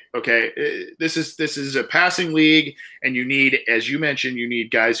 You get it, okay? This is a passing league, and you need, as you mentioned,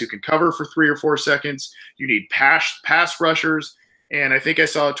 guys who can cover for 3 or 4 seconds. You need pass rushers. And I think I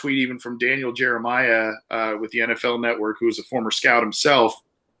saw a tweet even from Daniel Jeremiah with the NFL Network, who was a former scout himself,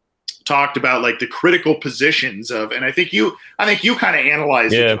 talked about like the critical positions of, and I think you kind of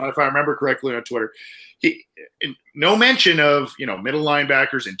analyzed it, if I remember correctly on Twitter. No mention of, middle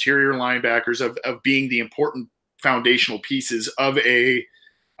linebackers, interior linebackers, of being the important foundational pieces of an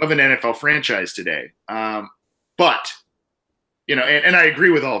NFL franchise today. But, and I agree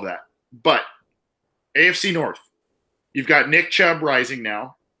with all of that, but AFC North, you've got Nick Chubb rising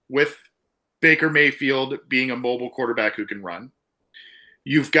now, with Baker Mayfield being a mobile quarterback who can run.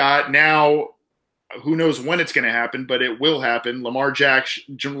 You've got now, who knows when it's going to happen, but it will happen, Lamar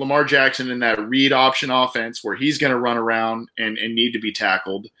Jackson in that read option offense where he's going to run around and need to be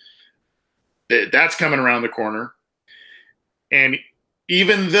tackled. That's coming around the corner. And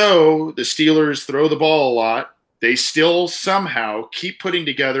even though the Steelers throw the ball a lot, they still somehow keep putting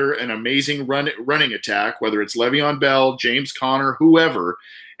together an amazing running attack, whether it's Le'Veon Bell, James Conner, whoever,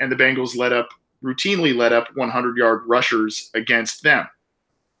 and the Bengals routinely let up 100-yard rushers against them.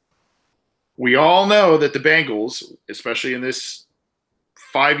 We all know that the Bengals, especially in this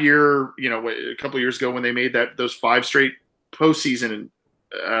 5-year, a couple of years ago when they made those 5 straight postseason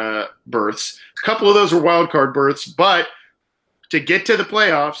berths, a couple of those were wild card berths, but to get to the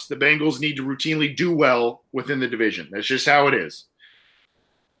playoffs, the Bengals need to routinely do well within the division. That's just how it is.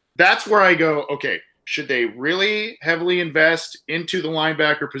 That's where I go, okay, should they really heavily invest into the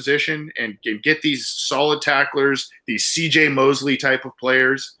linebacker position and get these solid tacklers, these CJ Mosley type of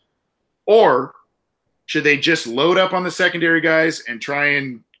players? Or Should they just load up on the secondary guys and try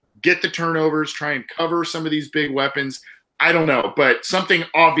and get the turnovers, try and cover some of these big weapons? I don't know, but something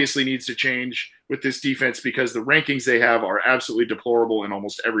obviously needs to change with this defense because the rankings they have are absolutely deplorable in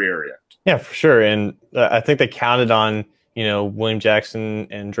almost every area. Yeah, for sure. And I think they counted on, William Jackson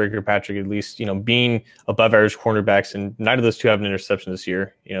and Drake Kirkpatrick at least, being above average cornerbacks, and neither of those two have an interception this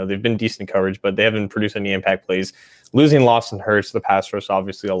year. They've been decent coverage, but they haven't produced any impact plays. Losing Lawson hurts the pass rush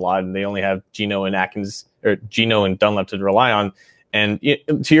obviously a lot, and they only have Geno and Dunlap to rely on. And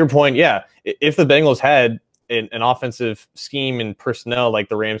to your point, yeah, if the Bengals had an offensive scheme and personnel like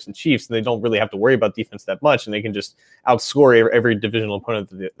the Rams and Chiefs, and they don't really have to worry about defense that much, and they can just outscore every divisional opponent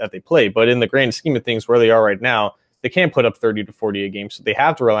that they play. But in the grand scheme of things, where they are right now, they can't put up 30 to 40 a game, so they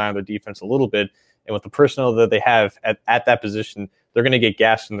have to rely on their defense a little bit. And with the personnel that they have at that position, they're going to get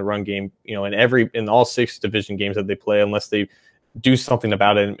gassed in the run game, in all 6 division games that they play, unless they do something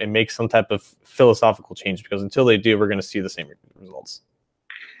about it and make some type of philosophical change. Because until they do, we're going to see the same results.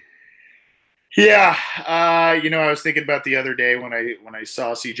 Yeah, I was thinking about the other day when I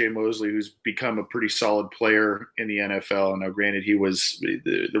saw C.J. Mosley, who's become a pretty solid player in the NFL. Now, granted, he was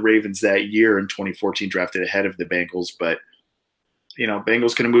the Ravens that year in 2014 drafted ahead of the Bengals, but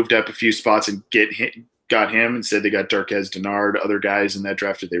Bengals could have moved up a few spots and got him. Instead, they got Darqueze Dennard, other guys in that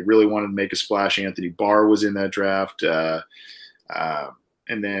draft that they really wanted to make a splash. Anthony Barr was in that draft, and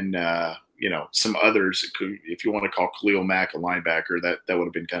then some others. If you want to call Khalil Mack a linebacker, that would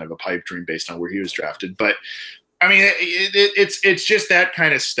have been kind of a pipe dream based on where he was drafted. But I mean, it's just that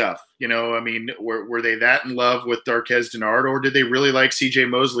kind of stuff. Were they that in love with Darqueze Dennard, or did they really like C.J.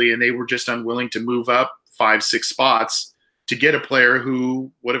 Mosley and they were just unwilling to move up 5-6 spots to get a player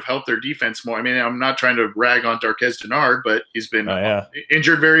who would have helped their defense more? I mean, I'm not trying to rag on Darqueze Dennard, but he's been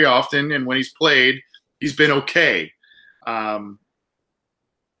injured very often, and when he's played, he's been okay.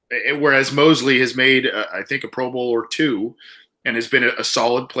 Whereas Mosley has made, I think, a Pro Bowl or 2, and has been a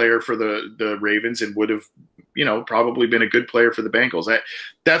solid player for the Ravens, and would have, probably been a good player for the Bengals.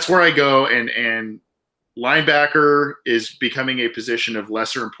 That's where I go, and linebacker is becoming a position of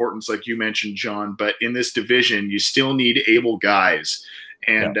lesser importance, like you mentioned, John. But in this division, you still need able guys.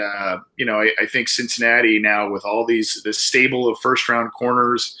 And, I think Cincinnati now, with all this stable of first-round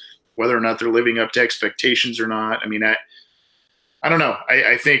corners, whether or not they're living up to expectations or not, I mean, I don't know.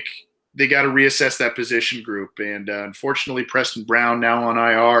 I think they got to reassess that position group. And unfortunately, Preston Brown now on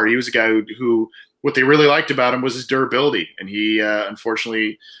IR. He was a guy who what they really liked about him was his durability. And he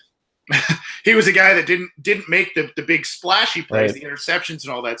unfortunately he was a guy that didn't make the big splashy plays, right, the interceptions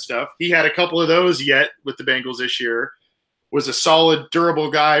and all that stuff. He had a couple of those yet with the Bengals this year. Was a solid,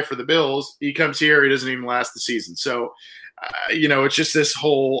 durable guy for the Bills. He comes here, he doesn't even last the season. So it's just this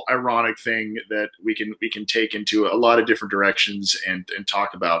whole ironic thing that we can take into a lot of different directions and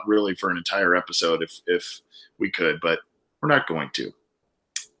talk about really for an entire episode if we could, but we're not going to.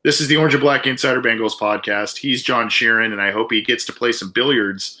 This is the Orange and Black Insider Bengals podcast. He's John Sheeran, and I hope he gets to play some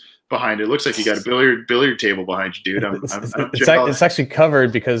billiards behind it. Looks like you got a billiard table behind you, dude. It's actually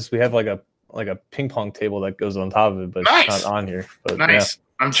covered because we have like a ping pong table that goes on top of it, but nice. It's not on here. But, nice. Yeah.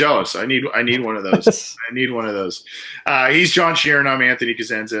 I'm jealous. I need one of those. I need one of those. He's John Sheeran. I'm Anthony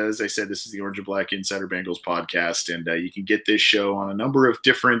Cosenza. As I said, this is the Orange and Black Insider Bengals podcast, and you can get this show on a number of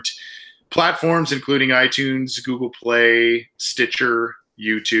different platforms, including iTunes, Google Play, Stitcher,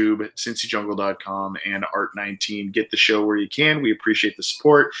 YouTube, CincyJungle.com, and Art19. Get the show where you can. We appreciate the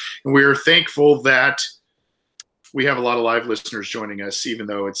support, and we are thankful that we have a lot of live listeners joining us, even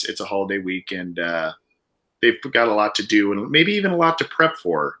though it's a holiday week, and they've got a lot to do and maybe even a lot to prep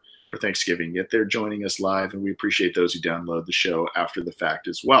for Thanksgiving, yet they're joining us live, and we appreciate those who download the show after the fact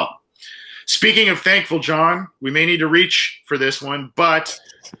as well. Speaking of thankful, John, we may need to reach for this one, but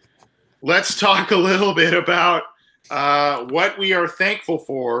let's talk a little bit about what we are thankful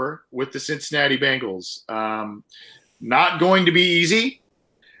for with the Cincinnati Bengals. Not going to be easy.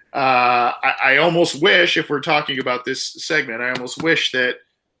 I almost wish, if we're talking about this segment, I almost wish that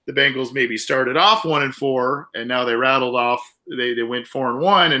the Bengals maybe started off 1-4, and now they rattled off. They went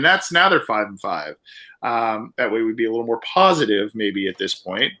 4-1, and now they're 5-5. That way, we'd be a little more positive maybe at this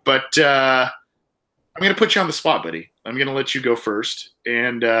point. But I'm going to put you on the spot, buddy. I'm going to let you go first,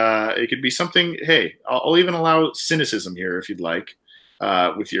 and it could be something. Hey, I'll even allow cynicism here if you'd like,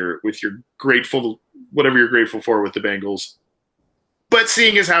 with your grateful, whatever you're grateful for with the Bengals. But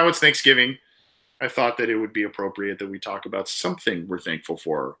seeing as how it's Thanksgiving, I thought that it would be appropriate that we talk about something we're thankful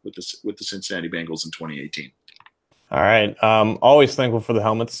for with the Cincinnati Bengals in 2018. All right. Always thankful for the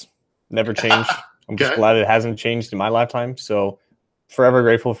helmets. Never changed. I'm just glad it hasn't changed in my lifetime. So forever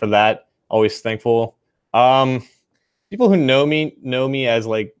grateful for that. Always thankful. People who know me as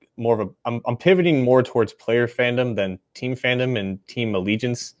like more of a I'm pivoting more towards player fandom than team fandom and team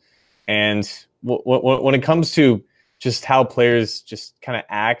allegiance. And when it comes to just how players just kind of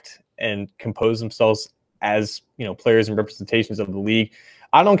act and compose themselves as, you know, players and representations of the league,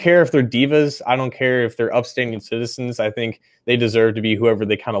 I don't care if they're divas. I don't care if they're upstanding citizens. I think they deserve to be whoever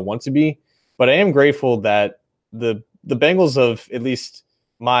they kind of want to be. But I am grateful that the Bengals of at least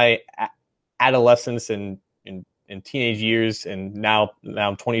my adolescence and teenage years, and now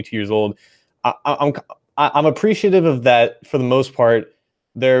I'm 22 years old. I'm appreciative of that for the most part.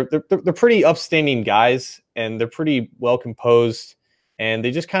 They're pretty upstanding guys, and they're pretty well composed, and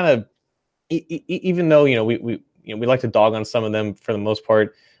they just kind of, even though, you know, we like to dog on some of them for the most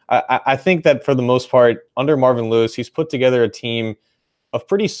part. I think that for the most part, under Marvin Lewis, he's put together a team of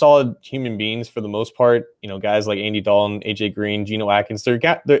pretty solid human beings for the most part. You know, guys like Andy Dalton, AJ Green, Geno Atkins, they're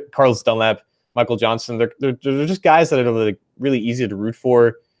Carlos Dunlap, Michael Johnson. They're just guys that are like really easy to root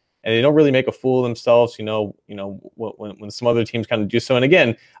for, and they don't really make a fool of themselves. You know, when some other teams kind of do so. And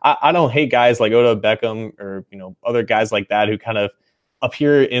again, I don't hate guys like Odell Beckham or, you know, other guys like that who kind of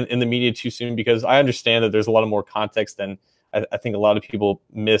appear in the media too soon, because I understand that there's a lot of more context than I think a lot of people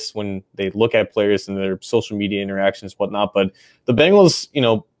miss when they look at players and their social media interactions, whatnot. But the Bengals, you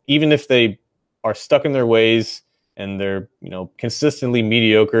know, even if they are stuck in their ways and they're, you know, consistently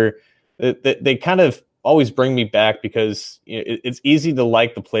mediocre, they kind of always bring me back, because, you know, it's easy to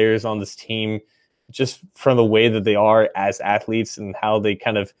like the players on this team just from the way that they are as athletes and how they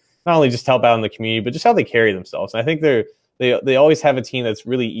kind of not only just help out in the community, but just how they carry themselves. And I think they always have a team that's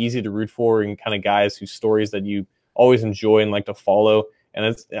really easy to root for, and kind of guys whose stories that you always enjoy and like to follow.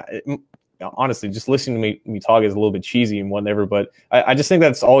 And honestly, just listening to me talk is a little bit cheesy and whatever, but I just think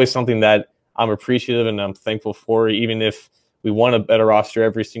that's always something that I'm appreciative and I'm thankful for, even if we want a better roster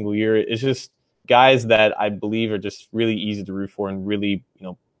every single year. It's just guys that I believe are just really easy to root for, and really, you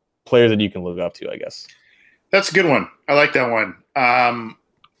know, players that you can look up to, I guess. That's a good one. I like that one.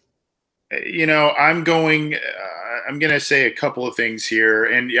 You know, I'm going to say a couple of things here,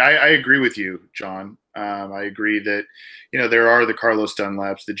 and I agree with you, John. I agree that, you know, there are the Carlos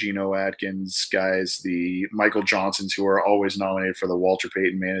Dunlaps, the Geno Atkins guys, the Michael Johnsons, who are always nominated for the Walter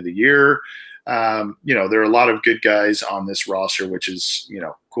Payton Man of the Year. You know, there are a lot of good guys on this roster, which is, you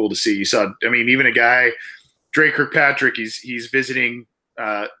know, cool to see. You saw, I mean, even a guy, Drake Kirkpatrick, he's visiting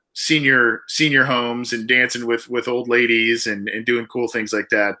senior homes and dancing with old ladies and doing cool things like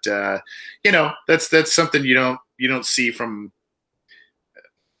that. You know, that's something you don't see from.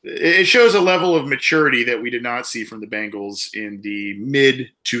 It shows a level of maturity that we did not see from the Bengals in the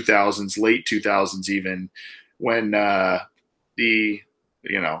mid 2000s, late 2000s, even when the, you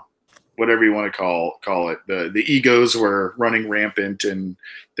know, whatever you want to call it, the egos were running rampant, and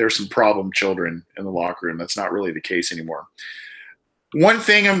there's some problem children in the locker room. That's not really the case anymore. One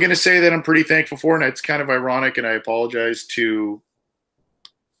thing I'm going to say that I'm pretty thankful for, and it's kind of ironic, and I apologize to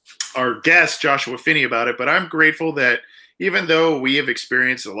our guest, Joshua Finney, about it, but I'm grateful that even though we have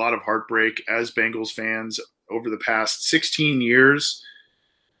experienced a lot of heartbreak as Bengals fans over the past 16 years,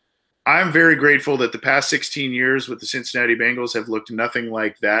 I'm very grateful that the past 16 years with the Cincinnati Bengals have looked nothing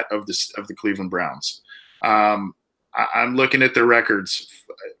like that of the Cleveland Browns. I'm looking at their records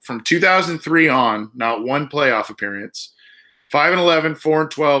from 2003 on, not one playoff appearance. 5-11, 4-12,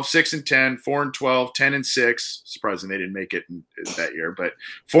 6-10, 4-12, 10-6. Surprising they didn't make it in that year, but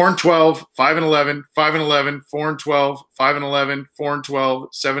 4-12, 5-11, 5-11, 4-12, 5-11,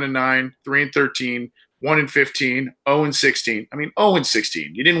 4-12, 7-9, 3-13, 1-15, 0-16. I mean,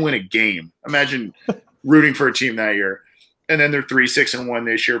 0-16. You didn't win a game. Imagine rooting for a team that year. And then they're 3-6-1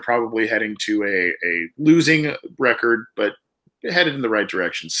 this year, probably heading to a losing record, but headed in the right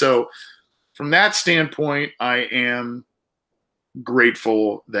direction. So from that standpoint, I am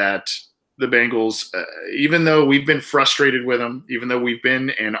grateful that the Bengals, even though we've been frustrated with them, even though we've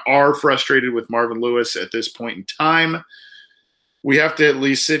been and are frustrated with Marvin Lewis at this point in time, we have to at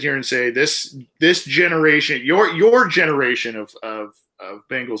least sit here and say this generation, your generation of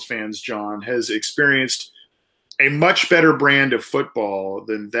Bengals fans, John, has experienced a much better brand of football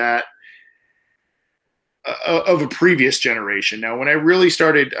than that of a previous generation. Now, when I really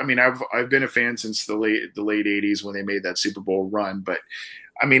started, I mean, I've been a fan since the late 80s when they made that Super Bowl run. But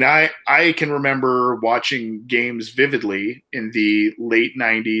I mean, I can remember watching games vividly in the late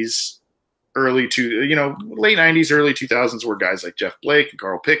 90s, late 90s, early 2000s, where guys like Jeff Blake and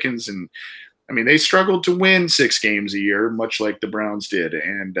Carl Pickens, and I mean, they struggled to win 6 games a year, much like the Browns did.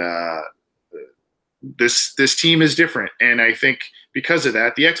 And this team is different, and I think because of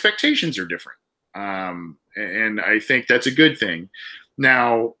that, the expectations are different. And I think that's a good thing.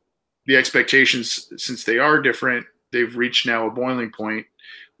 Now, the expectations, since they are different, they've reached now a boiling point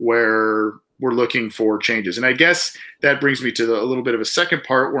where we're looking for changes. And I guess that brings me to a little bit of a second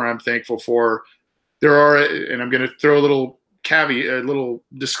part where I'm thankful for. There are, and I'm going to throw a little caveat, a little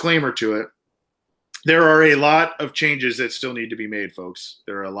disclaimer to it. There are a lot of changes that still need to be made, folks.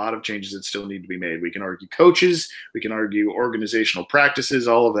 There are a lot of changes that still need to be made. We can argue coaches, we can argue organizational practices,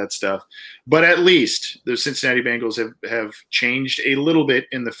 all of that stuff. But at least the Cincinnati Bengals have changed a little bit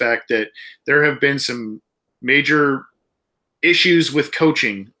in the fact that there have been some major issues with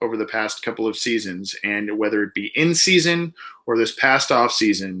coaching over the past couple of seasons. And whether it be in season or this past off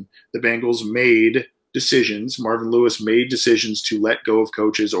season, the Bengals made decisions. Marvin Lewis made decisions to let go of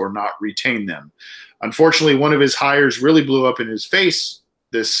coaches or not retain them. Unfortunately, one of his hires really blew up in his face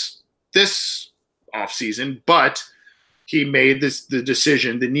this offseason, but he made the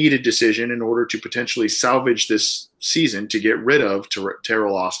decision, the needed decision, in order to potentially salvage this season to get rid of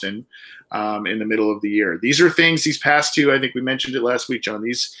Teryl Austin in the middle of the year. These are things, these past two, I think we mentioned it last week, John,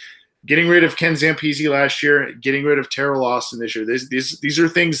 getting rid of Ken Zampese last year, getting rid of Teryl Austin this year, these are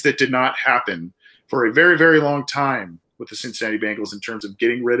things that did not happen for a very, very long time with the Cincinnati Bengals in terms of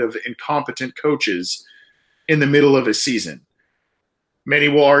getting rid of incompetent coaches in the middle of a season. Many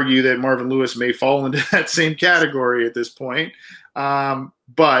will argue that Marvin Lewis may fall into that same category at this point.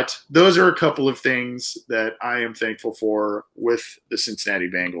 But those are a couple of things that I am thankful for with the Cincinnati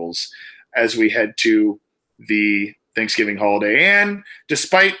Bengals as we head to the Thanksgiving holiday. And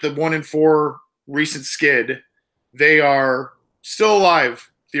despite the 1-4 recent skid, they are still alive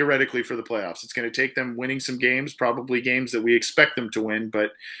theoretically for the playoffs. It's going to take them winning some games, probably games that we expect them to win,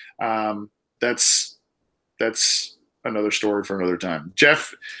 but that's another story for another time.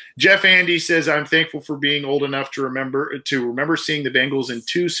 Jeff Andy says, I'm thankful for being old enough to remember seeing the Bengals in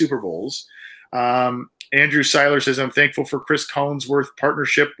 2 Super Bowls. Andrew Seiler says, I'm thankful for Chris Collinsworth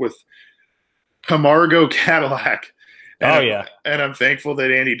partnership with Camargo Cadillac. And I'm thankful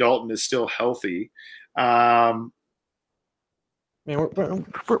that Andy Dalton is still healthy. Man,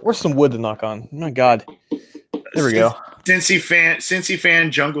 we're some wood to knock on. My God. There we go. Cincy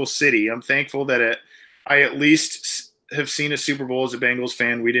fan Jungle City. I'm thankful that I at least have seen a Super Bowl as a Bengals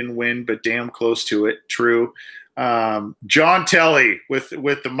fan. We didn't win, but damn close to it. True. John Telly with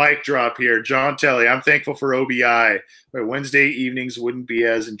the mic drop here. John Telly, I'm thankful for OBI, but Wednesday evenings wouldn't be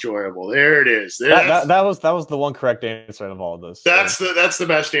as enjoyable. There it is. That was the one correct answer of all of this. That's the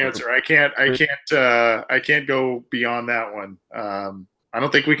best answer. I can't go beyond that one. I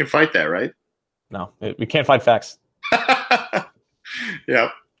don't think we can fight that, right? No, we can't fight facts.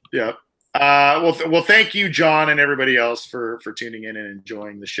 Yep. Well, thank you, John, and everybody else for tuning in and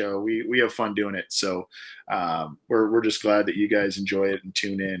enjoying the show. We have fun doing it, so we're just glad that you guys enjoy it and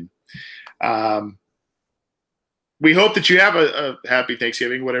tune in. We hope that you have a happy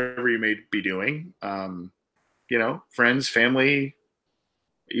Thanksgiving, whatever you may be doing. Friends, family,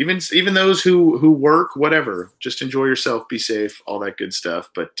 even those who work, whatever. Just enjoy yourself, be safe, all that good stuff.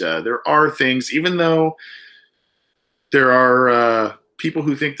 But there are things, even though there are people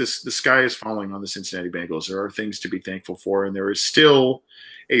who think the sky is falling on the Cincinnati Bengals, there are things to be thankful for, and there is still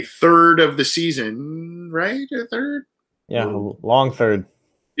a third of the season, right? A third? Yeah, long third.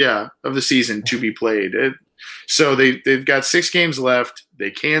 Yeah, of the season to be played. So they've got 6 games left. They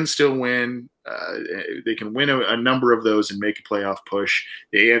can still win. They can win a number of those and make a playoff push.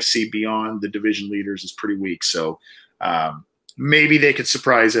 The AFC beyond the division leaders is pretty weak, so maybe they could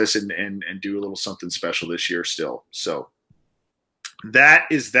surprise us and do a little something special this year still. So that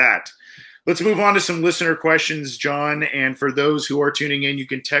is that. Let's move on to some listener questions, John. And for those who are tuning in, you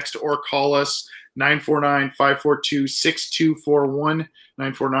can text or call us 949-542-6241,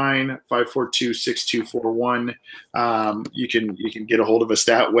 949-542-6241. You can get a hold of us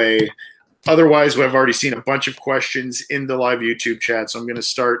that way. Otherwise, we've already seen a bunch of questions in the live YouTube chat, so I'm going to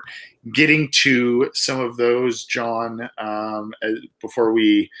start getting to some of those, John, before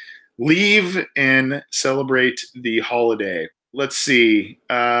we leave and celebrate the holiday. Let's see.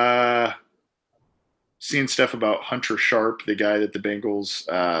 Seeing stuff about Hunter Sharp, the guy that the Bengals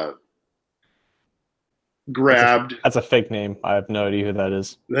grabbed. That's a fake name. I have no idea who that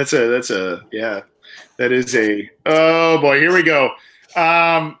is. That is a. Oh boy, here we go.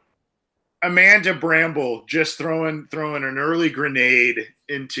 Amanda Bramble just throwing an early grenade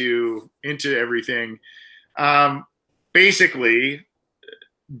into everything. Basically,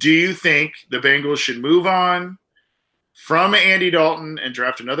 do you think the Bengals should move on from Andy Dalton and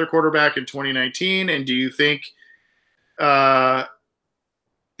draft another quarterback in 2019? And do you think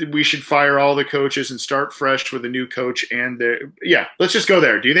we should fire all the coaches and start fresh with a new coach? Let's just go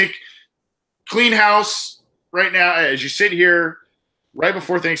there. Do you think clean house right now, as you sit here right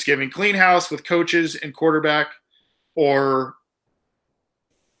before Thanksgiving, clean house with coaches and quarterback, or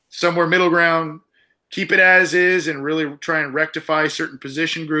somewhere middle ground, keep it as is, and really try and rectify certain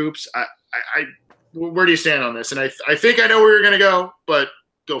position groups. Where do you stand on this? And I think I know where you're going to go, but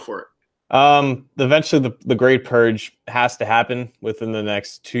go for it. Eventually, the grade purge has to happen within the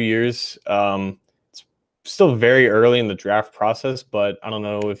next 2 years. It's still very early in the draft process, but I don't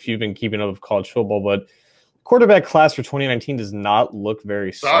know if you've been keeping up with college football, but quarterback class for 2019 does not look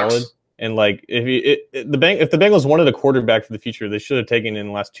very solid. And like if the Bengals wanted a quarterback for the future, they should have taken in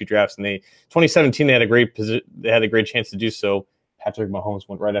the last 2 drafts. And 2017 they had a great chance to do so. Patrick Mahomes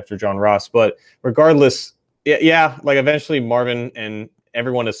went right after John Ross, but regardless, yeah, like eventually Marvin and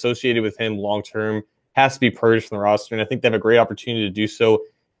everyone associated with him long term has to be purged from the roster, and I think they have a great opportunity to do so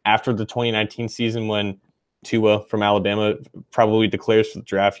after the 2019 season when Tua from Alabama probably declares for the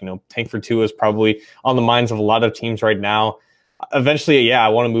draft. Tank for Tua is probably on the minds of a lot of teams right now. Eventually, yeah, I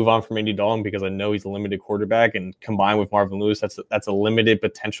want to move on from Andy Dalton because I know he's a limited quarterback, and combined with Marvin Lewis, that's a limited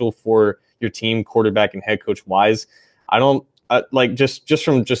potential for your team, quarterback and head coach wise. I don't like just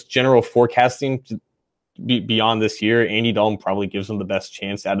from general forecasting beyond this year. Andy Dalton probably gives them the best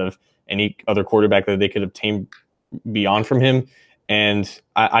chance out of any other quarterback that they could obtain beyond from him. And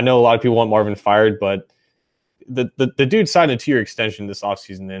I know a lot of people want Marvin fired, but the dude signed a 2-year extension this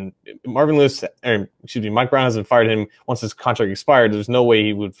offseason, and Mike Brown hasn't fired him once his contract expired. There's no way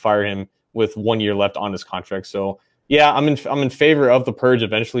he would fire him with 1 year left on his contract. So yeah, I'm in favor of the purge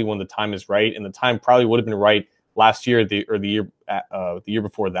eventually when the time is right, and the time probably would have been right last year or the year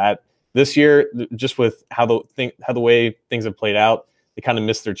before that. This year, just with how the way things have played out, they kind of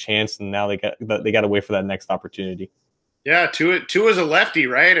missed their chance, and now they got to wait for that next opportunity. Yeah, Tua's a lefty,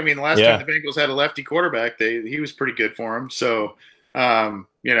 right? I mean, last time the Bengals had a lefty quarterback, he was pretty good for him. So,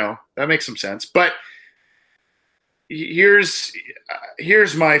 that makes some sense. But here's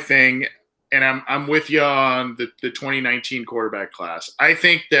my thing, and I'm with you on the 2019 quarterback class. I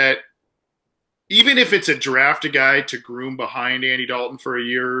think that even if it's a draft a guy to groom behind Andy Dalton for a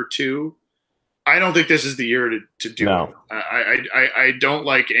year or two, I don't think this is the year to do it. I don't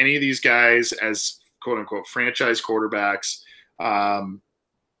like any of these guys as quote unquote franchise quarterbacks.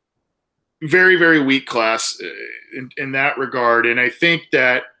 Very, very weak class in that regard. And I think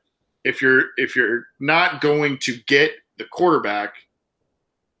that if you're not going to get the quarterback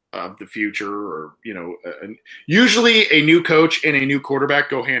of the future, or usually a new coach and a new quarterback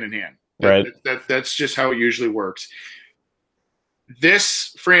go hand in hand. Right. That's just how it usually works.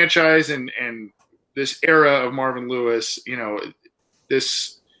 This franchise and this era of Marvin Lewis,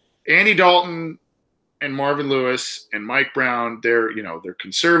 this Andy Dalton and Marvin Lewis and Mike Brown, they're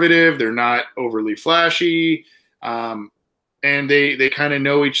conservative, they're not overly flashy, and they kind of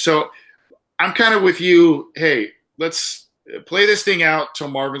know each. So I'm kind of with you. Hey, let's play this thing out till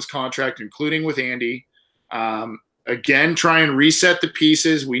Marvin's contract, including with Andy. Again, try and reset the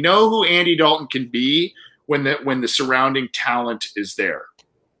pieces. We know who Andy Dalton can be when the surrounding talent is there.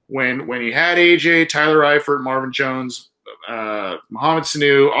 When he had AJ, Tyler Eifert, Marvin Jones, Mohamed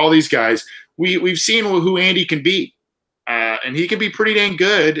Sanu, all these guys, we've seen who Andy can be, and he can be pretty dang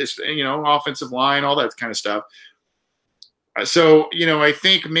good. Offensive line, all that kind of stuff. So I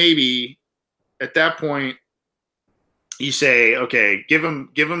think maybe at that point you say, okay, give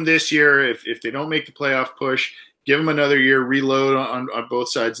them this year. If they don't make the playoff push, give them another year, reload on both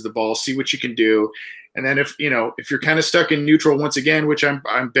sides of the ball, see what you can do. And then if you're kind of stuck in neutral once again, which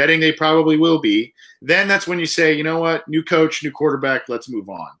I'm betting they probably will be, then that's when you say, you know what, new coach, new quarterback, let's move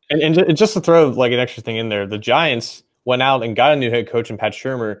on. And just to throw like an extra thing in there, the Giants went out and got a new head coach in Pat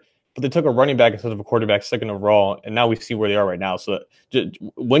Shurmur, but they took a running back instead of a quarterback second overall, and now we see where they are right now. So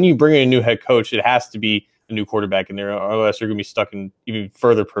when you bring in a new head coach, it has to be a new quarterback in there, or else you're going to be stuck in even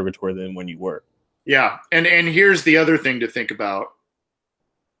further purgatory than when you were. Yeah, and here's the other thing to think about.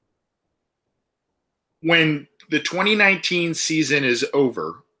 When the 2019 season is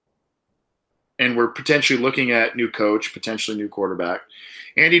over and we're potentially looking at new coach, potentially new quarterback,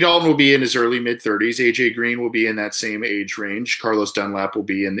 Andy Dalton will be in his early mid-30s. AJ Green will be in that same age range. Carlos Dunlap will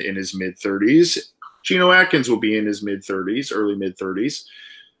be in his mid-30s. Geno Atkins will be in his mid-30s, early mid-30s.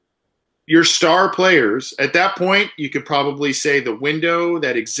 Your star players, at that point, you could probably say the window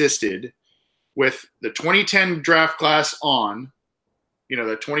that existed with the 2010 draft class on,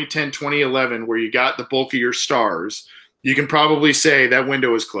 the 2010, 2011, where you got the bulk of your stars, you can probably say that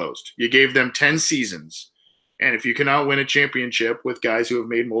window is closed. You gave them 10 seasons. And if you cannot win a championship with guys who have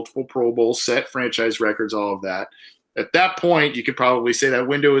made multiple Pro Bowls, set franchise records, all of that, at that point, you could probably say that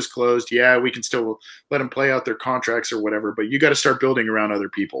window is closed. Yeah, we can still let them play out their contracts or whatever, but you got to start building around other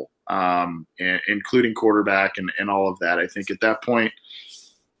people, including quarterback and all of that. I think at that point,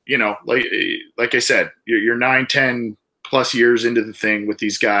 like I said, your 9, 10 plus years into the thing with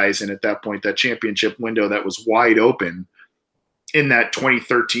these guys. And at that point, that championship window that was wide open in that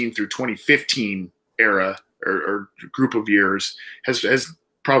 2013 through 2015 era or group of years has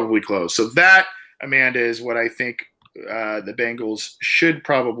probably closed. So that, Amanda, is what I think the Bengals should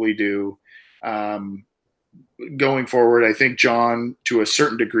probably do going forward. I think, John, to a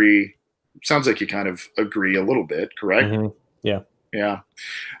certain degree, sounds like you kind of agree a little bit, correct? Mm-hmm. Yeah. Yeah.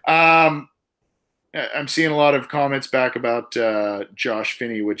 I'm seeing a lot of comments back about Josh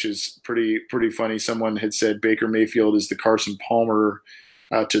Finney, which is pretty funny. Someone had said Baker Mayfield is the Carson Palmer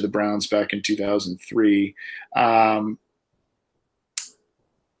to the Browns back in 2003.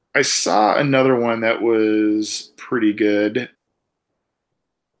 I saw another one that was pretty good.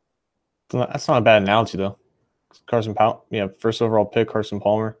 That's not a bad analogy, though. Carson Palmer, yeah, first overall pick, Carson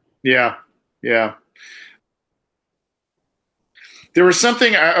Palmer. Yeah. There was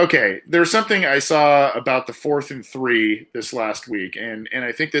something I saw about the 4th and 3 this last week, and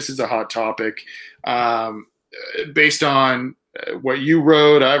I think this is a hot topic based on what you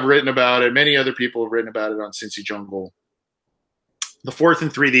wrote. I've written about it. Many other people have written about it on Cincy Jungle. The 4th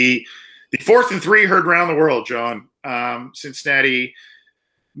and 3, the 4th and 3 heard around the world, John. Cincinnati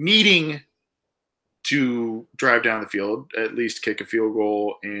needing to drive down the field, at least kick a field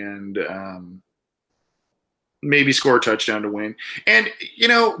goal, and maybe score a touchdown to win. And,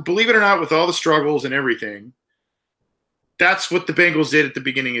 believe it or not, with all the struggles and everything, that's what the Bengals did at the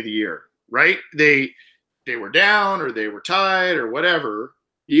beginning of the year, right? They were down or they were tied or whatever.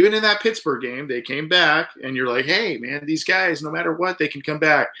 Even in that Pittsburgh game, they came back, and you're like, hey, man, these guys, no matter what, they can come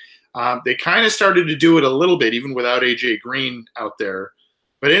back. They kind of started to do it a little bit, even without A.J. Green out there.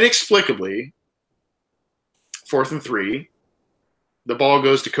 But inexplicably, 4th and 3, the ball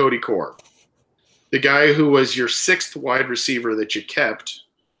goes to Cody Core, the guy who was your 6th wide receiver that you kept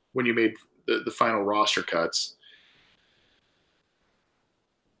when you made the final roster cuts.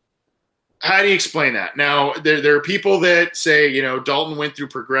 How do you explain that? Now, there are people that say, Dalton went through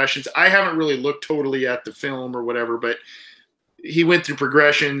progressions. I haven't really looked totally at the film or whatever, but he went through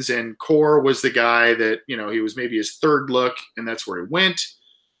progressions, and Core was the guy that, he was maybe his 3rd look, and that's where he went.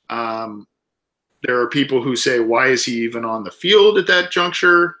 There are people who say, why is he even on the field at that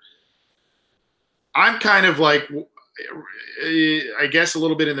juncture? I'm kind of like, I guess, a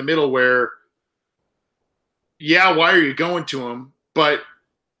little bit in the middle where, yeah, why are you going to him? But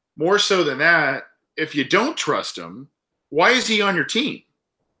more so than that, if you don't trust him, why is he on your team?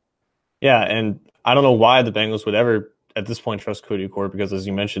 Yeah, and I don't know why the Bengals would ever, at this point, trust Cody Core, because, as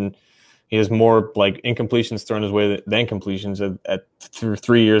you mentioned, he has more incompletions thrown his way than completions through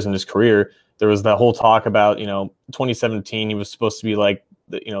 3 years in his career. There was that whole talk about, 2017, he was supposed to be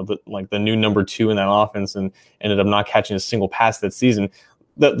the new number 2 in that offense, and ended up not catching a single pass that season.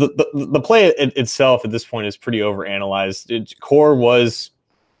 The play itself at this point is pretty overanalyzed. Core was,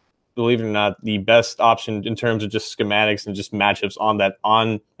 believe it or not, the best option in terms of just schematics and just matchups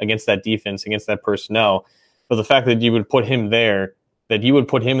on against that defense, against that personnel. But the fact that you would put him there, that you would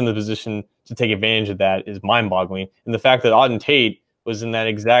put him in the position to take advantage of that, is mind-boggling. And the fact that Auden Tate was in that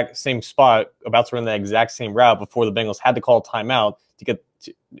exact same spot, about to run that exact same route before the Bengals had to call a timeout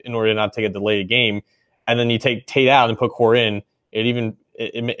in order to not take a delayed game, and then you take Tate out and put Core in,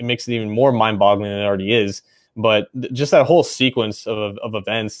 it makes it even more mind-boggling than it already is. But just that whole sequence of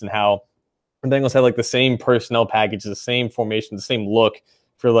events, and how the Bengals had the same personnel package, the same formation, the same look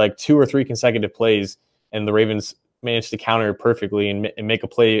for 2 or 3 consecutive plays, and the Ravens managed to counter perfectly and make a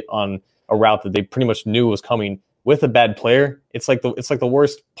play on a route that they pretty much knew was coming with a bad player. It's like the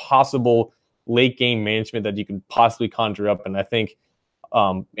worst possible late game management that you can possibly conjure up. And I think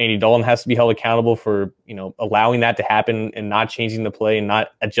Andy Dalton has to be held accountable for allowing that to happen and not changing the play and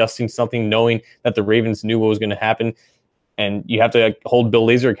not adjusting something, knowing that the Ravens knew what was going to happen. And you have to hold Bill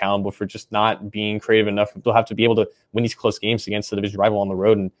Lazor accountable for just not being creative enough. They'll have to be able to win these close games against the division rival on the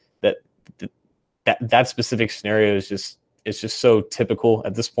road, and that specific scenario is just so typical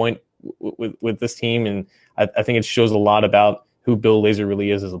at this point with this team. And I think it shows a lot about who Bill Lazor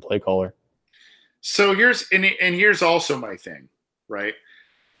really is as a play caller. So here's also my thing, right?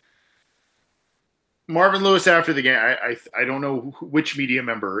 Marvin Lewis after the game, I don't know which media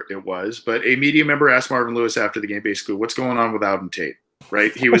member it was, but a media member asked Marvin Lewis after the game, basically, what's going on with Auden Tate,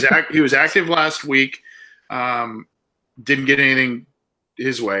 right? He was active last week, didn't get anything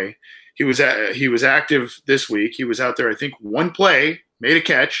his way. He was active this week. He was out there, I think, 1 play, made a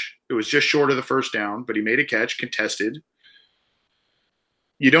catch. It was just short of the first down, but he made a catch, contested.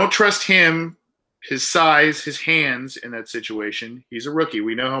 You don't trust him, his size, his hands in that situation. He's a rookie.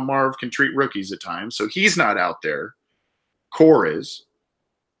 We know how Marv can treat rookies at times, so he's not out there. Core is.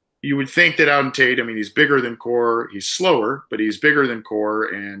 you would think that Auden Tate, I mean, he's bigger than Core. He's slower, but he's bigger than Core,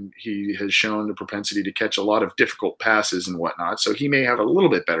 and he has shown the propensity to catch a lot of difficult passes and whatnot. So he may have a little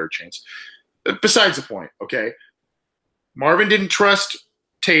bit better chance. Besides the point, okay? Marvin didn't trust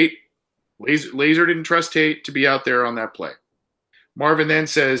Tate. Laser didn't trust Tate to be out there on that play. Marvin then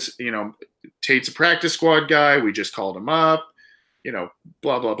says, Tate's a practice squad guy. We just called him up,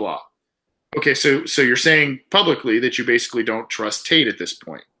 blah, blah, blah. Okay, so you're saying publicly that you basically don't trust Tate at this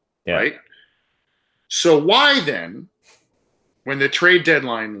point, right? So why then, when the trade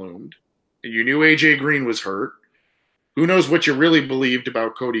deadline loomed, you knew AJ Green was hurt, who knows what you really believed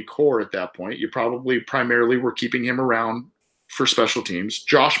about Cody Core at that point? You probably primarily were keeping him around for special teams.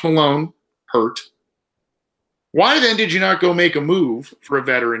 Josh Malone, hurt. Why then did you not go make a move for a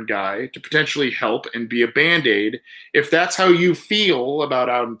veteran guy to potentially help and be a Band-Aid if that's how you feel about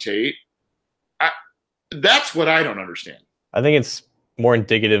Auden Tate? That's what I don't understand. I think it's more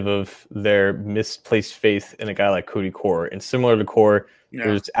indicative of their misplaced faith in a guy like Cody Core. And similar to Core,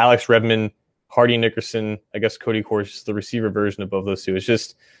 there's Alex Redmond, Hardy Nickerson. I guess Cody Core is the receiver version above those two. It's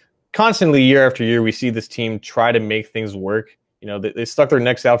just constantly year after year, we see this team try to make things work. They stuck their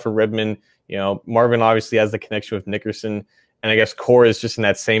necks out for Redmond. Marvin obviously has the connection with Nickerson. And I guess Core is just in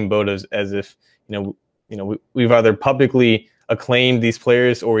that same boat as if, we've either publicly acclaimed these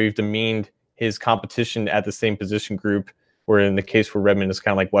players or we've demeaned his competition at the same position group, where in the case for Redmond, it's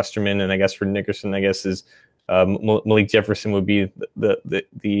kind of like Westerman, and I guess for Nickerson, I guess is Malik Jefferson would be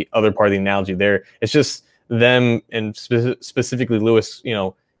the other part of the analogy there. It's just them, and specifically Lewis,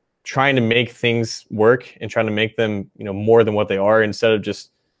 trying to make things work and trying to make them, more than what they are, instead of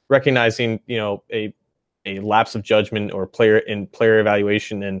just recognizing, a lapse of judgment or player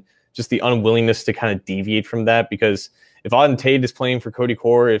evaluation, and just the unwillingness to kind of deviate from that. Because if Auden Tate is playing for Cody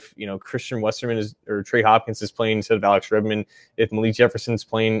Core, if Christian Westerman or Trey Hopkins is playing instead of Alex Redmond, if Malik Jefferson's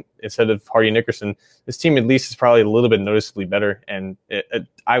playing instead of Hardy Nickerson, this team at least is probably a little bit noticeably better. And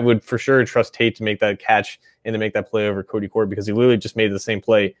I would for sure trust Tate to make that catch and to make that play over Cody Core, because he literally just made the same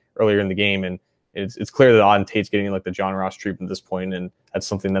play earlier in the game. And it's clear that Auden Tate's getting like the John Ross treatment at this point, and that's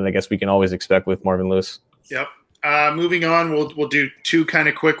something that I guess we can always expect with Marvin Lewis. Yep. Moving on, we'll do two kind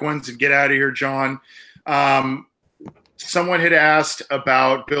of quick ones and get out of here, John. Someone had asked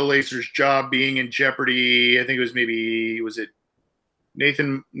about Bill Lazor's job being in jeopardy. I think was it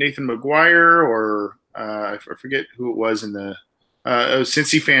Nathan McGuire, or I forget who it was in the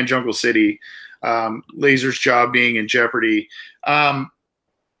Cincy fan Jungle City. Lazor's job being in jeopardy.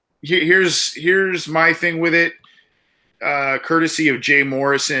 Here's my thing with it. Courtesy of Jay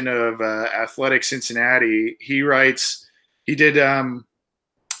Morrison of Athletic Cincinnati, he writes he did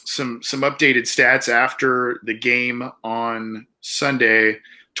some updated stats after the game on Sunday.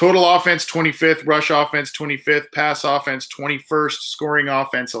 Total offense 25th, rush offense 25th, pass offense 21st, scoring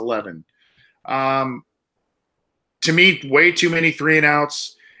offense 11. To me, way too many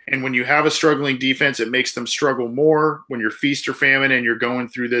 3-and-outs. And when you have a struggling defense, it makes them struggle more when you're feast or famine and you're going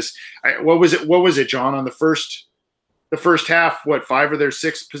through this. What was it, John? On the first half, 5 of their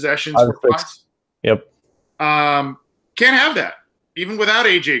 6 possessions were punts? Yep. Can't have that. Even without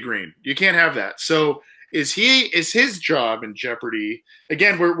AJ Green, you can't have that. So is his job in jeopardy?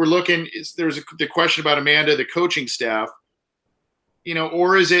 Again, we're looking. There was the question about Amanda, the coaching staff,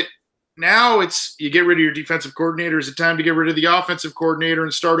 or is it now? It's you get rid of your defensive coordinator. Is it time to get rid of the offensive coordinator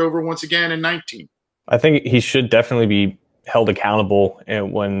and start over once again in 19? I think he should definitely be held accountable,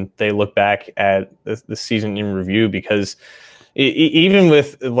 and when they look back at the season in review, because even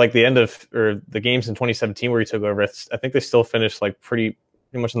with like the end of or the games in 2017 where he took over, I think they still finished like pretty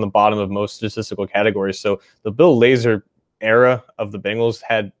much on the bottom of most statistical categories. So the Bill Lazor era of the Bengals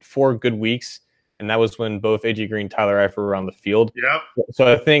had 4 good weeks, and that was when both AJ Green, Tyler Eifert were on the field. Yep.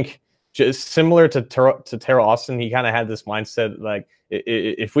 So I think just similar to Teryl Austin, he kind of had this mindset like,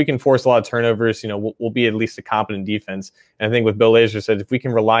 if we can force a lot of turnovers, we'll be at least a competent defense. And I think with Bill Lazor said, if we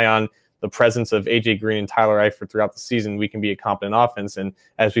can rely on the presence of AJ Green and Tyler Eifert throughout the season, we can be a competent offense. And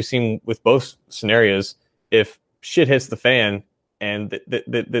as we've seen with both scenarios, if shit hits the fan and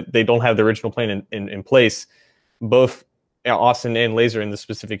they don't have the original plan in place, both Austin and Lazor in this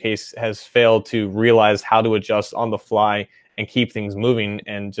specific case has failed to realize how to adjust on the fly and keep things moving,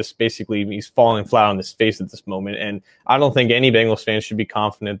 and just basically he's falling flat on his face at this moment. And I don't think any Bengals fan should be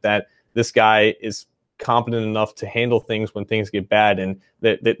confident that this guy is competent enough to handle things when things get bad, and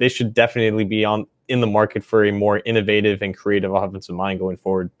that they should definitely be in the market for a more innovative and creative offensive mind going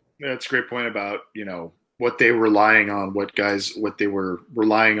forward. Yeah, that's a great point about what they were relying on, what they were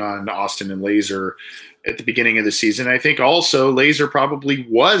relying on Austin and Lazor at the beginning of the season. I think also Laser probably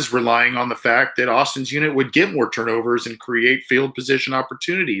was relying on the fact that Austin's unit would get more turnovers and create field position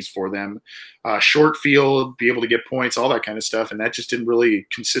opportunities for them, short field, be able to get points, all that kind of stuff. And that just didn't really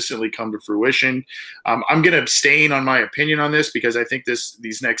consistently come to fruition. I'm going to abstain on my opinion on this because I think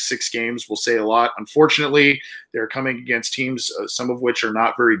these next 6 games will say a lot. Unfortunately, they're coming against teams, some of which are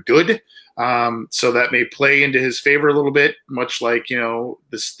not very good. So that may play into his favor a little bit, much like,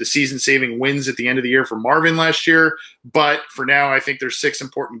 the season-saving wins at the end of the year for Marvin last year. But for now, I think there's 6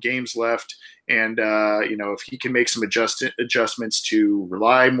 important games left. And, if he can make some adjustments to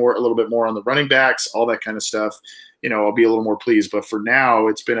rely a little bit more on the running backs, all that kind of stuff, I'll be a little more pleased. But for now,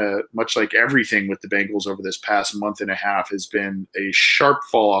 it's been much like everything with the Bengals over this past month and a half has been a sharp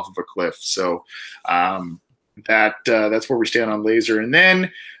fall off of a cliff. So that's where we stand on Laser. And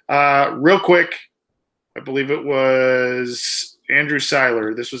then real quick, I believe it was Andrew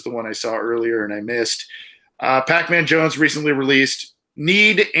Seiler. This was the one I saw earlier and I missed. Pac-Man Jones recently released.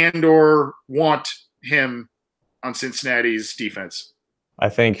 Need and or want him on Cincinnati's defense? I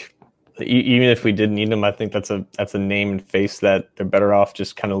think even if we did need him, I think that's a name and face that they're better off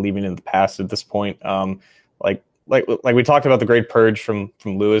just kind of leaving in the past at this point. Like we talked about the great purge from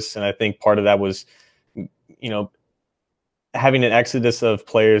Lewis, and I think part of that was, having an exodus of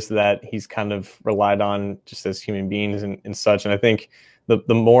players that he's kind of relied on just as human beings and such. And I think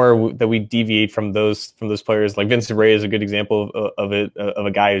the more that we deviate from those players, like Vincent Ray is a good example of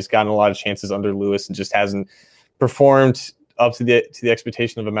a guy who's gotten a lot of chances under Lewis and just hasn't performed up to the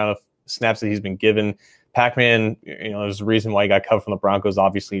expectation of amount of snaps that he's been given. Pac-Man, there's a reason why he got cut from the Broncos.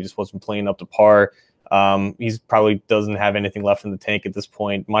 Obviously, he just wasn't playing up to par. He's probably doesn't have anything left in the tank at this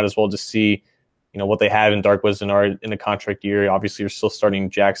point. Might as well just see what they have in Dark Wiznard in a contract year. Obviously, you're still starting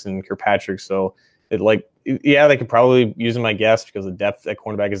Jackson and Kirkpatrick, so they could probably use him, I guess, because the depth at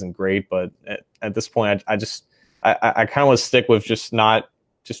cornerback isn't great. But at this point, I kind of want to stick with just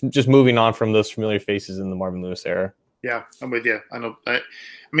moving on from those familiar faces in the Marvin Lewis era. Yeah, I'm with you. I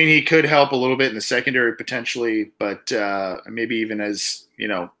mean, he could help a little bit in the secondary potentially, but maybe even as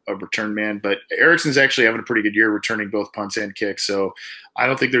a return man. But Erickson's actually having a pretty good year returning both punts and kicks, so I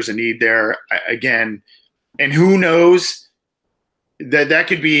don't think there's a need there. Again, and who knows, that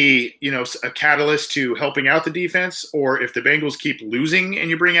could be a catalyst to helping out the defense, or if the Bengals keep losing and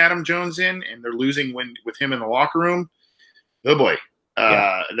you bring Adam Jones in and they're losing with him in the locker room, oh boy.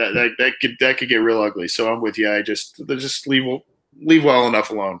 That could get real ugly. So I'm with you. I just leave well enough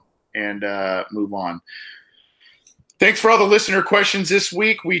alone and move on. Thanks for all the listener questions this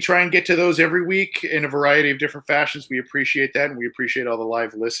week. We try and get to those every week in a variety of different fashions. We appreciate that, and we appreciate all the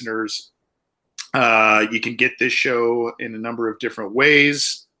live listeners. You can get this show in a number of different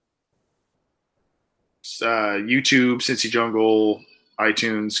ways. YouTube, Cincy Jungle,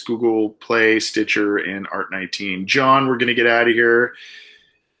 iTunes, Google Play, Stitcher, and Art19. John, we're going to get out of here.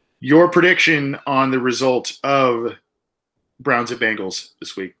 Your prediction on the result of Browns at Bengals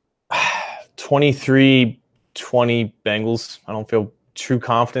this week? 23-20 Bengals. I don't feel too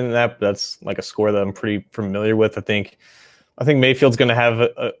confident in that, but that's like a score that I'm pretty familiar with. I think Mayfield's going to have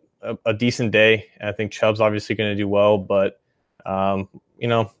a decent day. I think Chubb's obviously going to do well, but might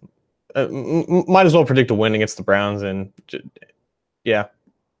as well predict a win against the Browns. And yeah,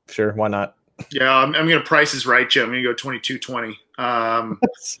 sure, why not? Yeah, I'm going to Price is Right, Jim. I'm going to go 22-20.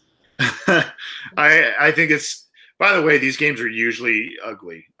 I think it's. By the way, these games are usually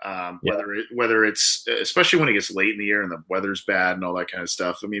ugly. Whether it's especially when it gets late in the year and the weather's bad and all that kind of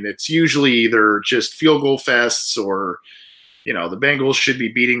stuff. I mean, it's usually either just field goal fests or the Bengals should be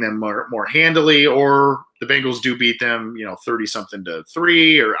beating them more handily, or the Bengals do beat them 30-something to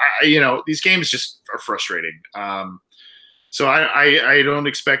 3, or these games just are frustrating. So I don't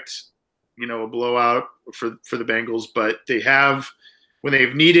expect a blowout for the Bengals, but they have. When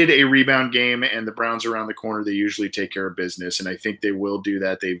they've needed a rebound game and the Browns are around the corner, they usually take care of business, and I think they will do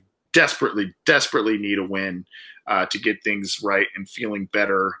that. They desperately need a win to get things right and feeling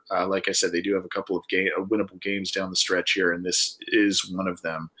better. Like I said, they do have a couple of winnable games down the stretch here, and this is one of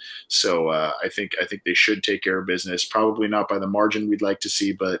them. So I think they should take care of business. Probably not by the margin we'd like to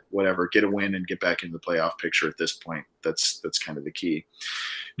see, but whatever. Get a win and get back into the playoff picture at this point. That's kind of the key.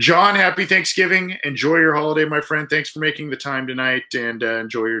 John, happy Thanksgiving. Enjoy your holiday, my friend. Thanks for making the time tonight, and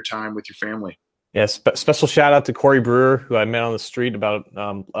enjoy your time with your family. Yes, special shout out to Corey Brewer, who I met on the street about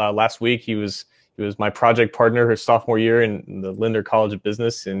last week. He was my project partner her sophomore year in the Linder College of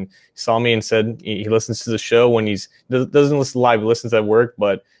Business, and he saw me and said he listens to the show when doesn't listen live, he listens at work.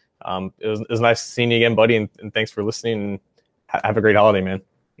 But it was nice seeing you again, buddy, and thanks for listening. And have a great holiday, man.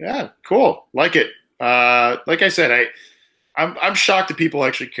 Yeah, cool. Like it. Like I said, I'm shocked that people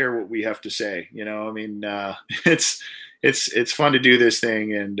actually care what we have to say. I mean, it's fun to do this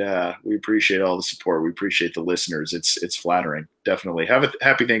thing, and we appreciate all the support. We appreciate the listeners. It's flattering, definitely. Have a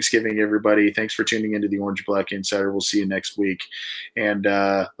happy Thanksgiving, everybody. Thanks for tuning into the Orange Black Insider. We'll see you next week, and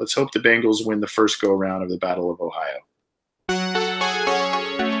let's hope the Bengals win the first go around of the Battle of Ohio.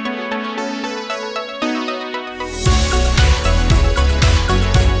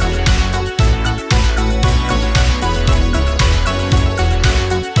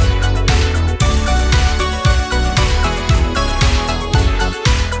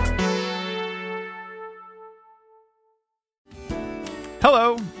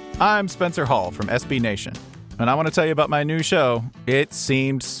 Hello, I'm Spencer Hall from SB Nation, and I want to tell you about my new show, It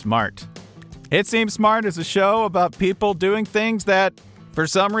Seemed Smart. It Seemed Smart is a show about people doing things that, for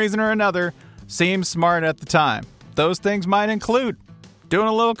some reason or another, seem smart at the time. Those things might include doing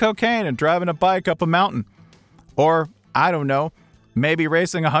a little cocaine and driving a bike up a mountain. Or, I don't know, maybe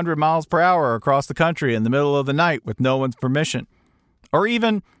racing 100 miles per hour across the country in the middle of the night with no one's permission. Or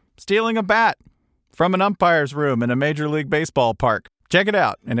even stealing a bat from an umpire's room in a Major League Baseball park. Check it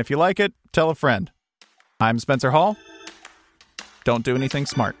out, and if you like it, tell a friend. I'm Spencer Hall. Don't do anything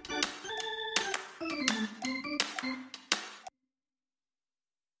smart.